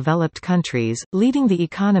outside of developed countries, leading the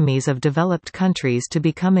economies of developed countries to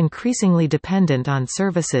become increasingly dependent on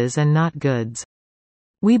services and not goods.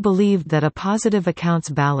 We believed that a positive accounts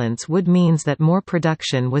balance would means that more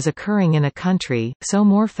production was occurring in a country, so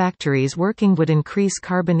more factories working would increase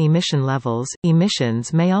carbon emission levels.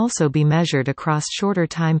 Emissions may also be measured across shorter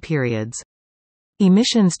time periods.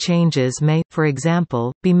 Emissions changes may, for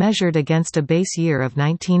example, be measured against a base year of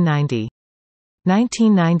 1990.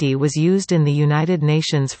 1990 was used in the United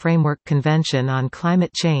Nations Framework Convention on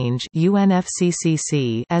Climate Change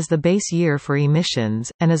 (UNFCCC) as the base year for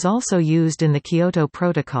emissions, and is also used in the Kyoto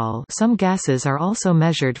Protocol. Some gases are also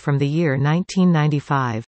measured from the year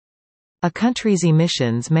 1995. A country's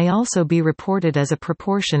emissions may also be reported as a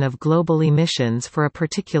proportion of global emissions for a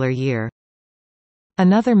particular year.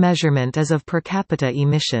 Another measurement is of per capita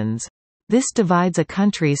emissions. This divides a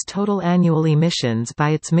country's total annual emissions by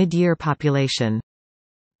its mid-year population.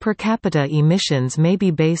 Per capita emissions may be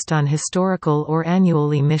based on historical or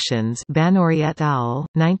annual emissions. Banori et al.,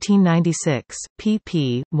 1996,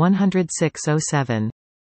 pp. 106-07.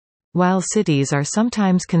 While cities are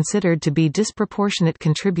sometimes considered to be disproportionate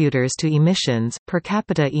contributors to emissions, per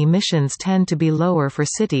capita emissions tend to be lower for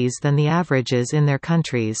cities than the averages in their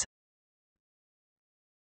countries.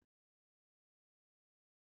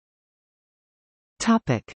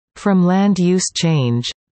 From land use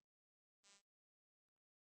change.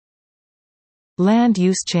 Land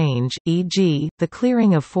use change, e.g., the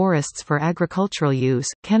clearing of forests for agricultural use,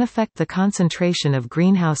 can affect the concentration of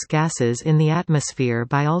greenhouse gases in the atmosphere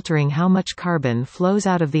by altering how much carbon flows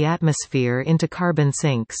out of the atmosphere into carbon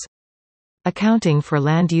sinks. Accounting for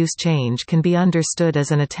land use change can be understood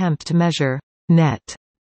as an attempt to measure net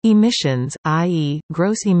emissions, i.e.,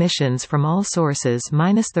 gross emissions from all sources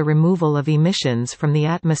minus the removal of emissions from the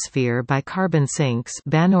atmosphere by carbon sinks.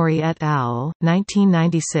 Banori et al.,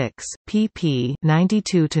 1996, pp.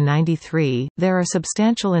 92-93. There are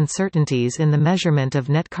substantial uncertainties in the measurement of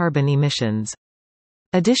net carbon emissions.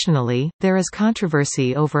 Additionally, there is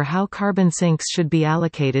controversy over how carbon sinks should be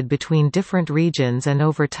allocated between different regions and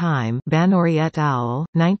over time. Banori et al.,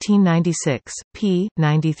 1996, p.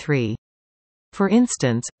 93. For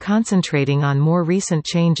instance, concentrating on more recent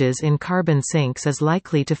changes in carbon sinks is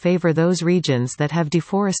likely to favor those regions that have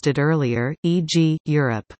deforested earlier, e.g.,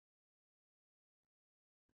 Europe.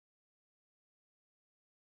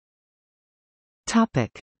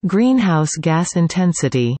 Greenhouse gas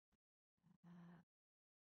intensity.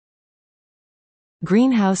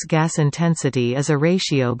 Greenhouse gas intensity is a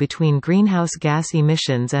ratio between greenhouse gas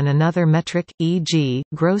emissions and another metric, e.g.,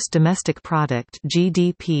 gross domestic product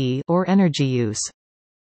 (GDP) or energy use.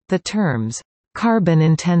 The terms carbon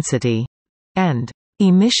intensity and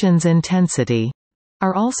emissions intensity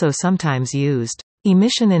are also sometimes used.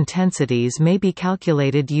 Emission intensities may be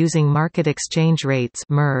calculated using market exchange rates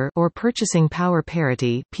or purchasing power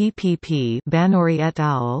parity (PPP). Banori et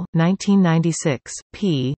al., 1996,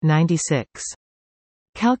 p. 96.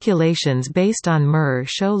 Calculations based on MER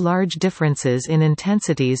show large differences in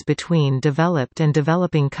intensities between developed and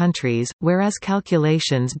developing countries, whereas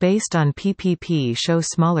calculations based on PPP show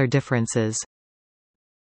smaller differences.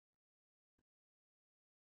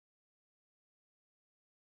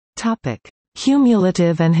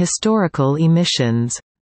 Cumulative and historical emissions.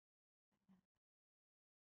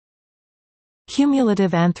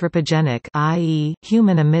 Cumulative anthropogenic, i.e.,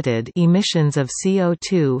 human-emitted emissions of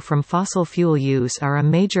CO2 from fossil fuel use are a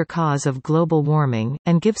major cause of global warming,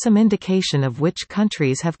 and give some indication of which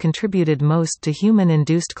countries have contributed most to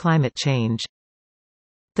human-induced climate change.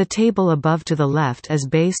 The table above to the left is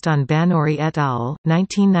based on Banori et al.,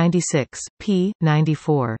 1996, p.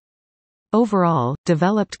 94. Overall,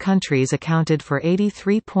 developed countries accounted for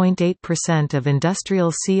 83.8% of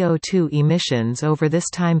industrial CO2 emissions over this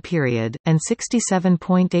time period, and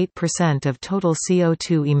 67.8% of total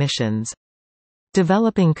CO2 emissions.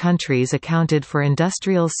 Developing countries accounted for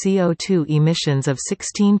industrial CO2 emissions of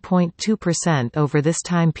 16.2% over this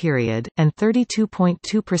time period, and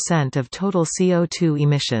 32.2% of total CO2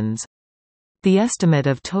 emissions. The estimate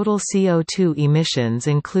of total CO2 emissions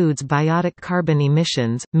includes biotic carbon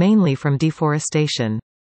emissions, mainly from deforestation.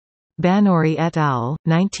 Banori et al.,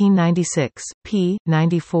 1996, p.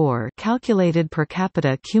 94 calculated per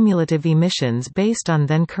capita cumulative emissions based on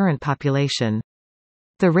then current population.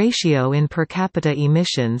 The ratio in per capita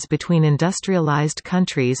emissions between industrialized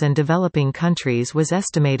countries and developing countries was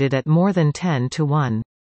estimated at more than 10 to 1.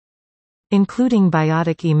 Including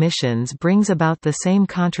biotic emissions brings about the same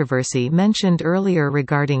controversy mentioned earlier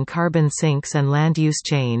regarding carbon sinks and land use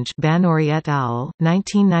change. Banori et al.,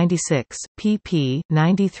 1996, pp.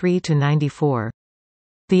 93–94.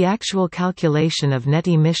 The actual calculation of net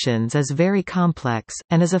emissions is very complex,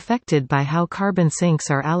 and is affected by how carbon sinks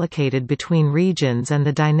are allocated between regions and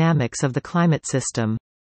the dynamics of the climate system.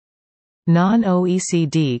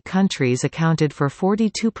 Non-OECD countries accounted for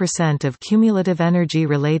 42% of cumulative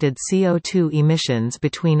energy-related CO2 emissions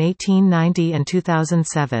between 1890 and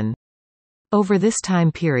 2007. Over this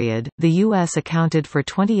time period, the US accounted for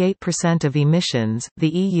 28% of emissions, the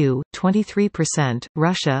EU, 23%,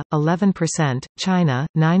 Russia, 11%, China,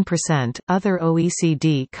 9%, other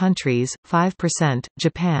OECD countries, 5%,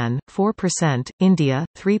 Japan, 4%, India,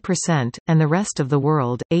 3%, and the rest of the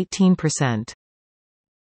world, 18%.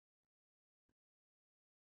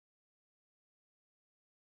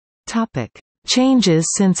 Changes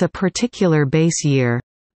since a particular base year.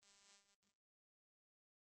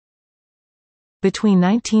 Between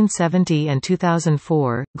 1970 and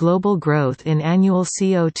 2004, global growth in annual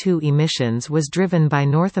CO2 emissions was driven by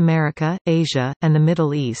North America, Asia, and the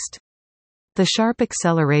Middle East. The sharp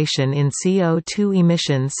acceleration in CO2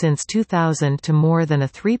 emissions since 2000 to more than a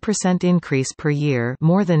 3% increase per year,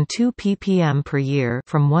 more than 2 ppm per year,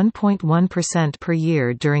 from 1.1% per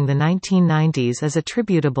year during the 1990s is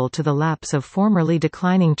attributable to the lapse of formerly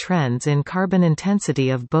declining trends in carbon intensity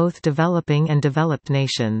of both developing and developed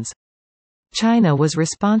nations. China was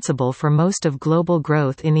responsible for most of global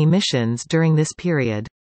growth in emissions during this period.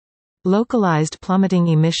 Localized plummeting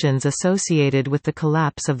emissions associated with the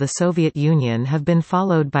collapse of the Soviet Union have been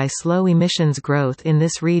followed by slow emissions growth in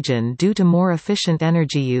this region due to more efficient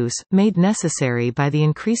energy use, made necessary by the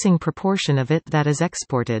increasing proportion of it that is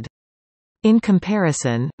exported. In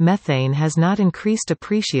comparison, methane has not increased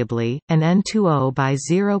appreciably, and N2O by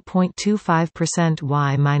 0.25%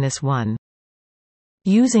 y-1.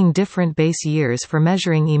 Using different base years for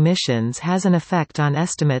measuring emissions has an effect on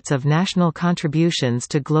estimates of national contributions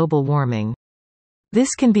to global warming.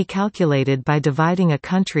 This can be calculated by dividing a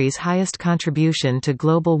country's highest contribution to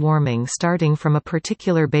global warming starting from a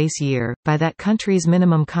particular base year, by that country's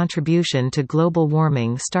minimum contribution to global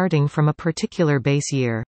warming starting from a particular base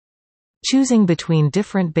year. Choosing between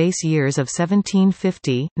different base years of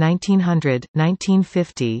 1750, 1900,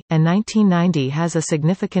 1950, and 1990 has a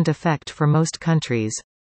significant effect for most countries.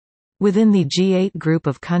 Within the G8 group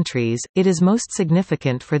of countries, it is most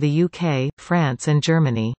significant for the UK, France and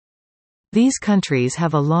Germany. These countries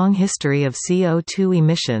have a long history of CO2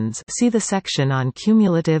 emissions. See the section on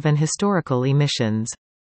cumulative and historical emissions.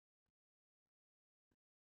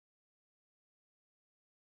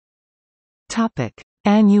 Topic: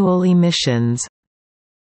 Annual emissions.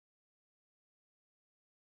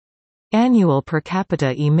 Annual per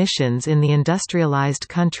capita emissions in the industrialized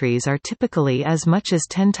countries are typically as much as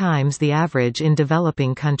 10 times the average in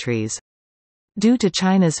developing countries. Due to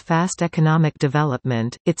China's fast economic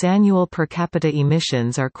development, its annual per capita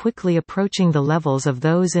emissions are quickly approaching the levels of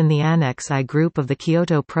those in the Annex I group of the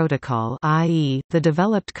Kyoto Protocol, i.e., the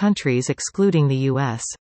developed countries excluding the U.S.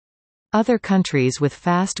 Other countries with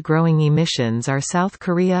fast-growing emissions are South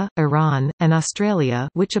Korea, Iran, and Australia,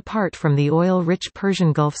 which apart from the oil-rich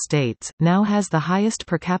Persian Gulf states, now has the highest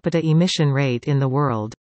per capita emission rate in the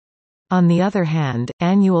world. On the other hand,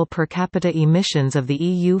 annual per capita emissions of the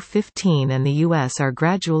EU-15 and the US are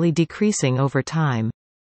gradually decreasing over time.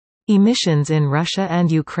 Emissions in Russia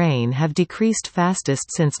and Ukraine have decreased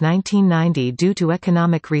fastest since 1990 due to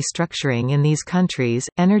economic restructuring in these countries.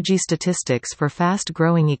 Energy statistics for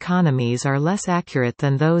fast-growing economies are less accurate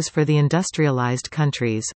than those for the industrialized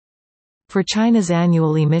countries. For China's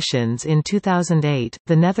annual emissions in 2008,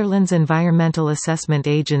 the Netherlands Environmental Assessment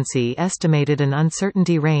Agency estimated an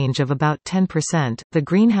uncertainty range of about 10%. The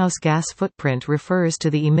greenhouse gas footprint refers to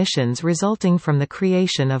the emissions resulting from the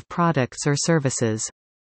creation of products or services.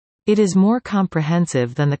 It is more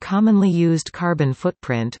comprehensive than the commonly used carbon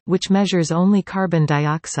footprint, which measures only carbon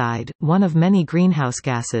dioxide, one of many greenhouse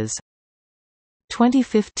gases.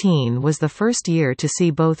 2015 was the first year to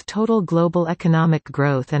see both total global economic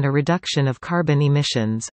growth and a reduction of carbon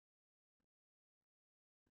emissions.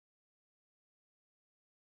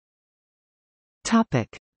 Top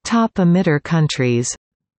emitter countries.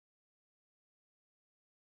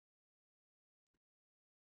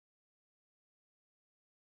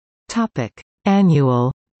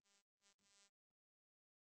 Annual.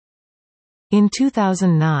 In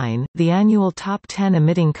 2009, the annual top 10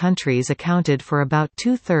 emitting countries accounted for about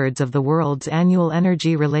two-thirds of the world's annual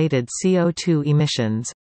energy-related CO2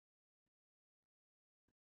 emissions.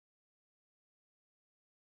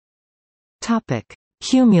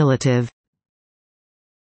 Cumulative.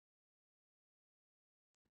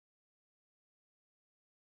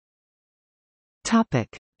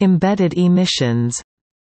 Embedded emissions.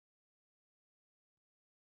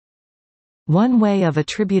 One way of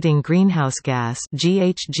attributing greenhouse gas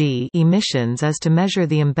 (GHG) emissions is to measure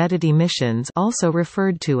the embedded emissions, also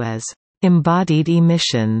referred to as embodied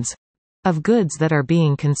emissions, of goods that are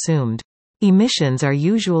being consumed. Emissions are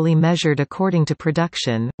usually measured according to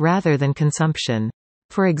production, rather than consumption.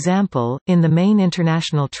 For example, in the main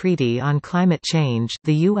international treaty on climate change,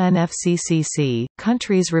 the UNFCCC,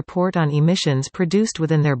 countries report on emissions produced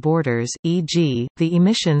within their borders, e.g., the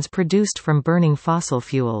emissions produced from burning fossil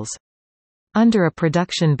fuels. Under a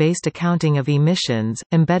production-based accounting of emissions,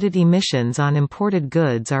 embedded emissions on imported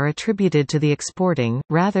goods are attributed to the exporting,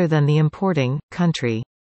 rather than the importing, country.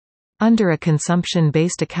 Under a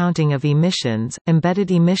consumption-based accounting of emissions,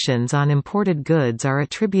 embedded emissions on imported goods are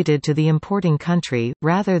attributed to the importing country,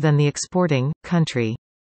 rather than the exporting, country.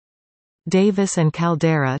 Davis and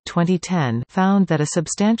Caldera 2010 found that a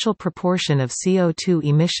substantial proportion of CO2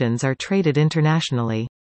 emissions are traded internationally.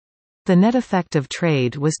 The net effect of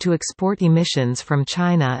trade was to export emissions from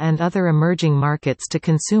China and other emerging markets to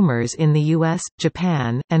consumers in the US,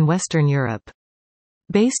 Japan, and Western Europe.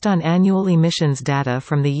 Based on annual emissions data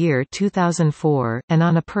from the year 2004, and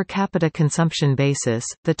on a per capita consumption basis,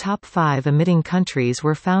 the top 5 emitting countries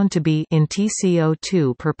were found to be in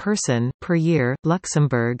TCO2 per person per year: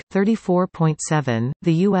 Luxembourg 34.7,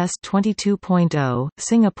 the US 22.0,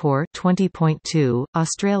 Singapore 20.2,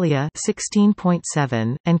 Australia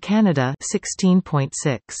 16.7, and Canada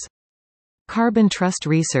 16.6. Carbon Trust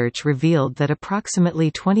research revealed that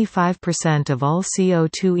approximately 25% of all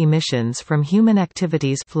CO2 emissions from human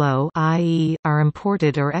activities flow, i.e., are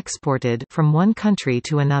imported or exported from one country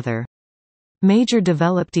to another. Major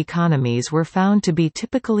developed economies were found to be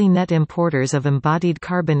typically net importers of embodied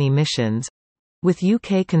carbon emissions, with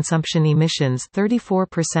UK consumption emissions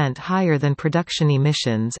 34% higher than production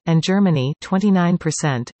emissions, and Germany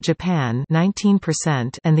 29%, Japan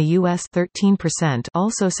 19%, and the US 13%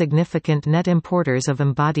 also significant net importers of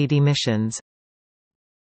embodied emissions.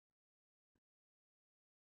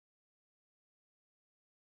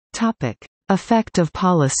 Topic: Effect of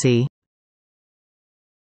policy.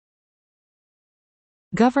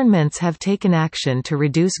 Governments have taken action to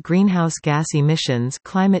reduce greenhouse gas emissions,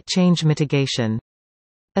 climate change mitigation.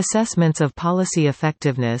 Assessments of policy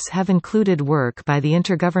effectiveness have included work by the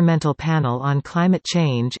Intergovernmental Panel on Climate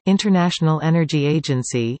Change, International Energy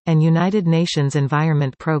Agency, and United Nations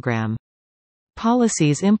Environment Programme.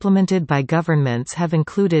 Policies implemented by governments have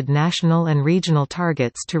included national and regional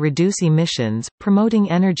targets to reduce emissions, promoting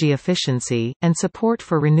energy efficiency, and support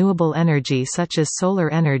for renewable energy such as solar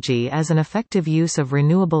energy as an effective use of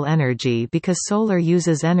renewable energy because solar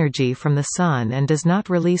uses energy from the sun and does not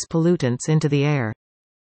release pollutants into the air.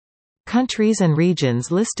 Countries and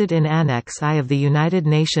regions listed in Annex I of the United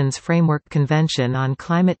Nations Framework Convention on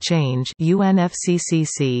Climate Change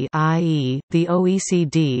 (UNFCCC), i.e., the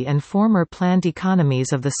OECD and former planned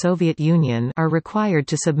economies of the Soviet Union, are required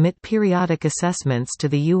to submit periodic assessments to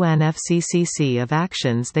the UNFCCC of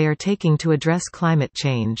actions they are taking to address climate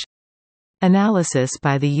change. Analysis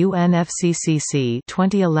by the UNFCCC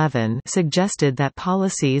 2011 suggested that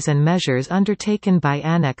policies and measures undertaken by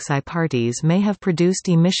Annex I parties may have produced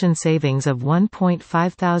emission savings of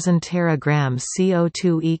 1.5 thousand teragrams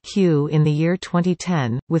CO2 eq in the year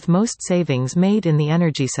 2010, with most savings made in the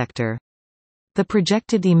energy sector. The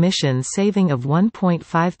projected emissions saving of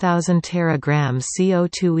 1.5 thousand teragrams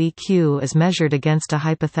CO2 eq is measured against a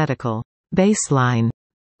hypothetical baseline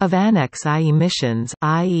of Annex I emissions,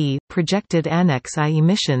 i.e., projected Annex I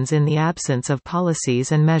emissions in the absence of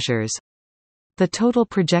policies and measures. The total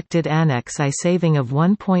projected Annex I saving of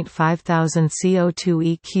 1.5 thousand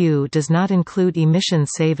CO2 eq does not include emissions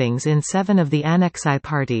savings in 7 of the Annex I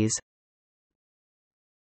parties.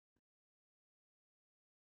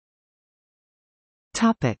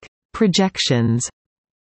 Projections.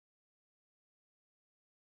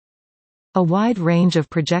 A wide range of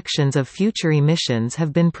projections of future emissions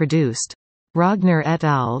have been produced. Rogner et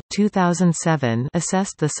al. 2007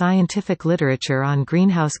 assessed the scientific literature on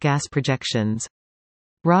greenhouse gas projections.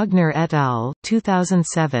 Rogner et al.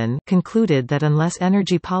 2007 concluded that unless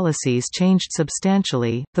energy policies changed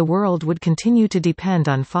substantially, the world would continue to depend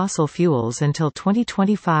on fossil fuels until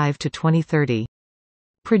 2025 to 2030.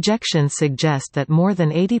 Projections suggest that more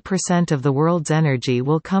than 80% of the world's energy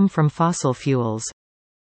will come from fossil fuels.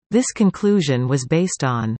 This conclusion was based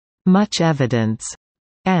on much evidence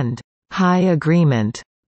and high agreement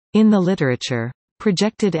in the literature.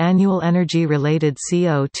 Projected annual energy-related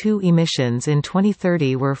CO2 emissions in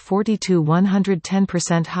 2030 were 40 to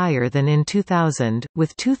 110% higher than in 2000,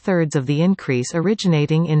 with two-thirds of the increase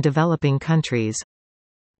originating in developing countries.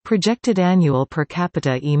 Projected annual per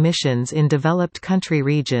capita emissions in developed country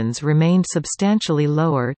regions remained substantially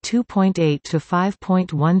lower 2.8 to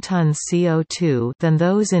 5.1 tons CO2 than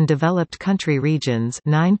those in developed country regions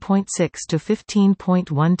 9.6 to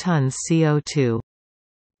 15.1 tons CO2.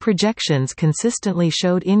 Projections consistently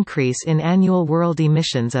showed increase in annual world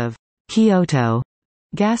emissions of Kyoto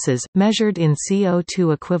gases, measured in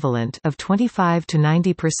CO2 equivalent, of 25 to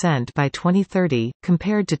 90% by 2030,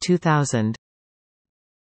 compared to 2000.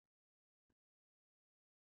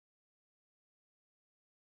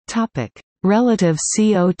 Relative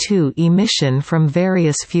CO2 emission from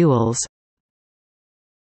various fuels.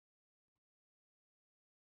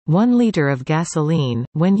 1 liter of gasoline,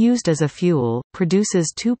 when used as a fuel,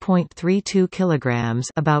 produces 2.32 kilograms,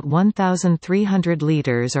 about 1,300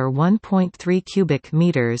 liters or 1.3 cubic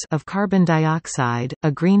meters of carbon dioxide,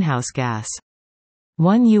 a greenhouse gas.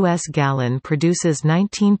 1 U.S. gallon produces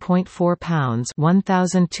 19.4 pounds,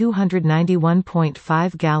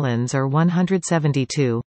 1,291.5 gallons or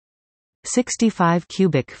 172.65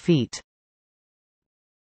 cubic feet.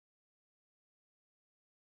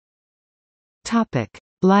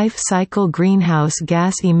 Life cycle greenhouse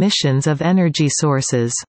gas emissions of energy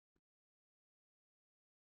sources.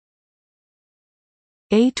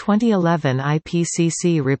 A 2011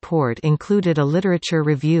 IPCC report included a literature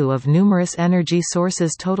review of numerous energy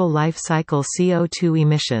sources' total life cycle CO2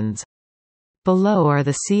 emissions. Below are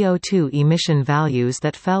the CO2 emission values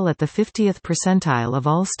that fell at the 50th percentile of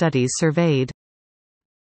all studies surveyed.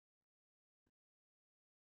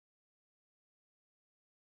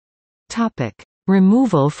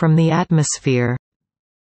 Removal from the atmosphere.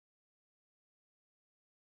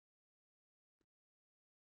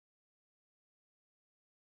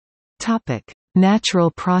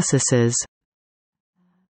 Natural processes.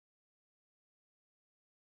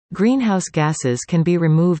 Greenhouse gases can be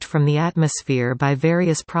removed from the atmosphere by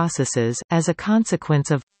various processes, as a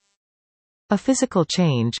consequence of a physical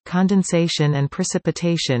change. Condensation and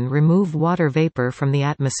precipitation remove water vapor from the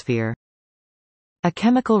atmosphere. A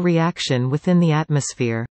chemical reaction within the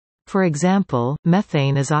atmosphere. For example,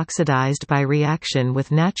 methane is oxidized by reaction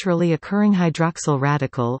with naturally occurring hydroxyl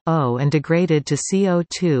radical, O, and degraded to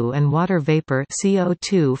CO2 and water vapor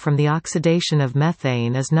CO2 from the oxidation of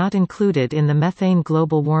methane is not included in the methane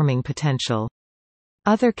global warming potential.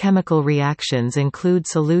 Other chemical reactions include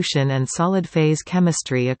solution and solid phase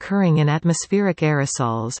chemistry occurring in atmospheric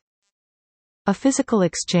aerosols. A physical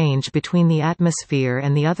exchange between the atmosphere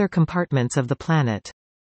and the other compartments of the planet.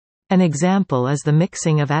 An example is the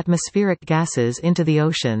mixing of atmospheric gases into the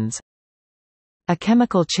oceans. A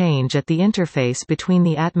chemical change at the interface between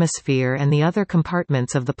the atmosphere and the other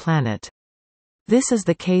compartments of the planet. This is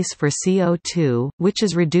the case for CO2, which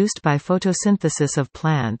is reduced by photosynthesis of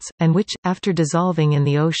plants, and which, after dissolving in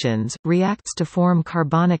the oceans, reacts to form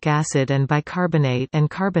carbonic acid and bicarbonate and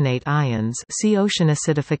carbonate ions. See ocean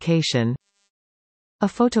acidification. A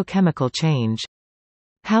photochemical change.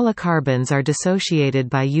 Halocarbons are dissociated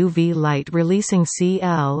by UV light, releasing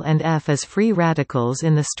Cl and F as free radicals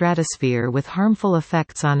in the stratosphere with harmful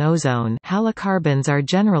effects on ozone. Halocarbons are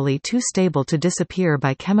generally too stable to disappear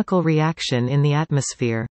by chemical reaction in the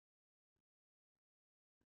atmosphere.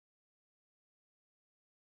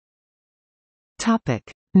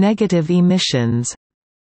 Topic: Negative emissions.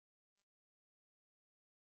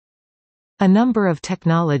 A number of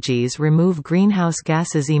technologies remove greenhouse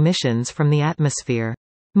gases emissions from the atmosphere.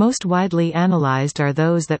 Most widely analyzed are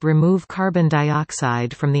those that remove carbon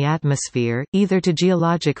dioxide from the atmosphere, either to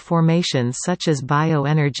geologic formations such as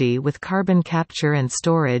bioenergy with carbon capture and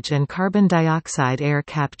storage and carbon dioxide air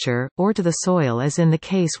capture, or to the soil as in the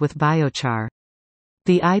case with biochar.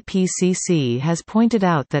 The IPCC has pointed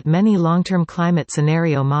out that many long-term climate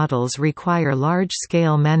scenario models require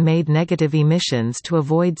large-scale man-made negative emissions to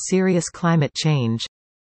avoid serious climate change.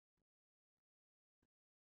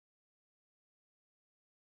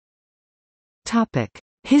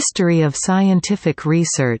 History of scientific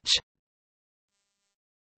research.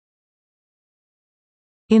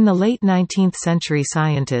 In the late 19th century,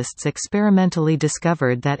 scientists experimentally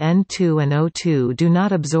discovered that N2 and O2 do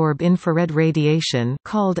not absorb infrared radiation,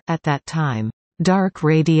 called, at that time, dark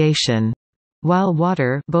radiation, while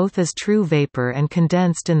water both is true vapor and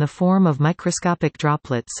condensed in the form of microscopic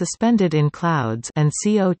droplets suspended in clouds, and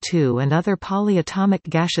CO2 and other polyatomic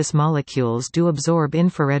gaseous molecules do absorb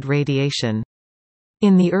infrared radiation.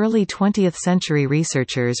 In the early 20th century,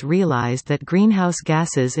 researchers realized that greenhouse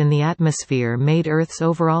gases in the atmosphere made Earth's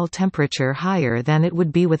overall temperature higher than it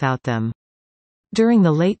would be without them. During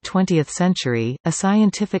the late 20th century, a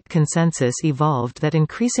scientific consensus evolved that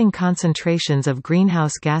increasing concentrations of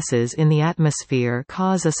greenhouse gases in the atmosphere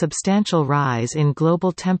cause a substantial rise in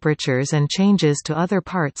global temperatures and changes to other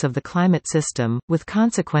parts of the climate system, with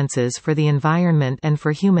consequences for the environment and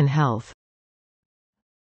for human health.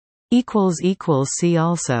 See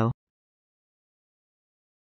also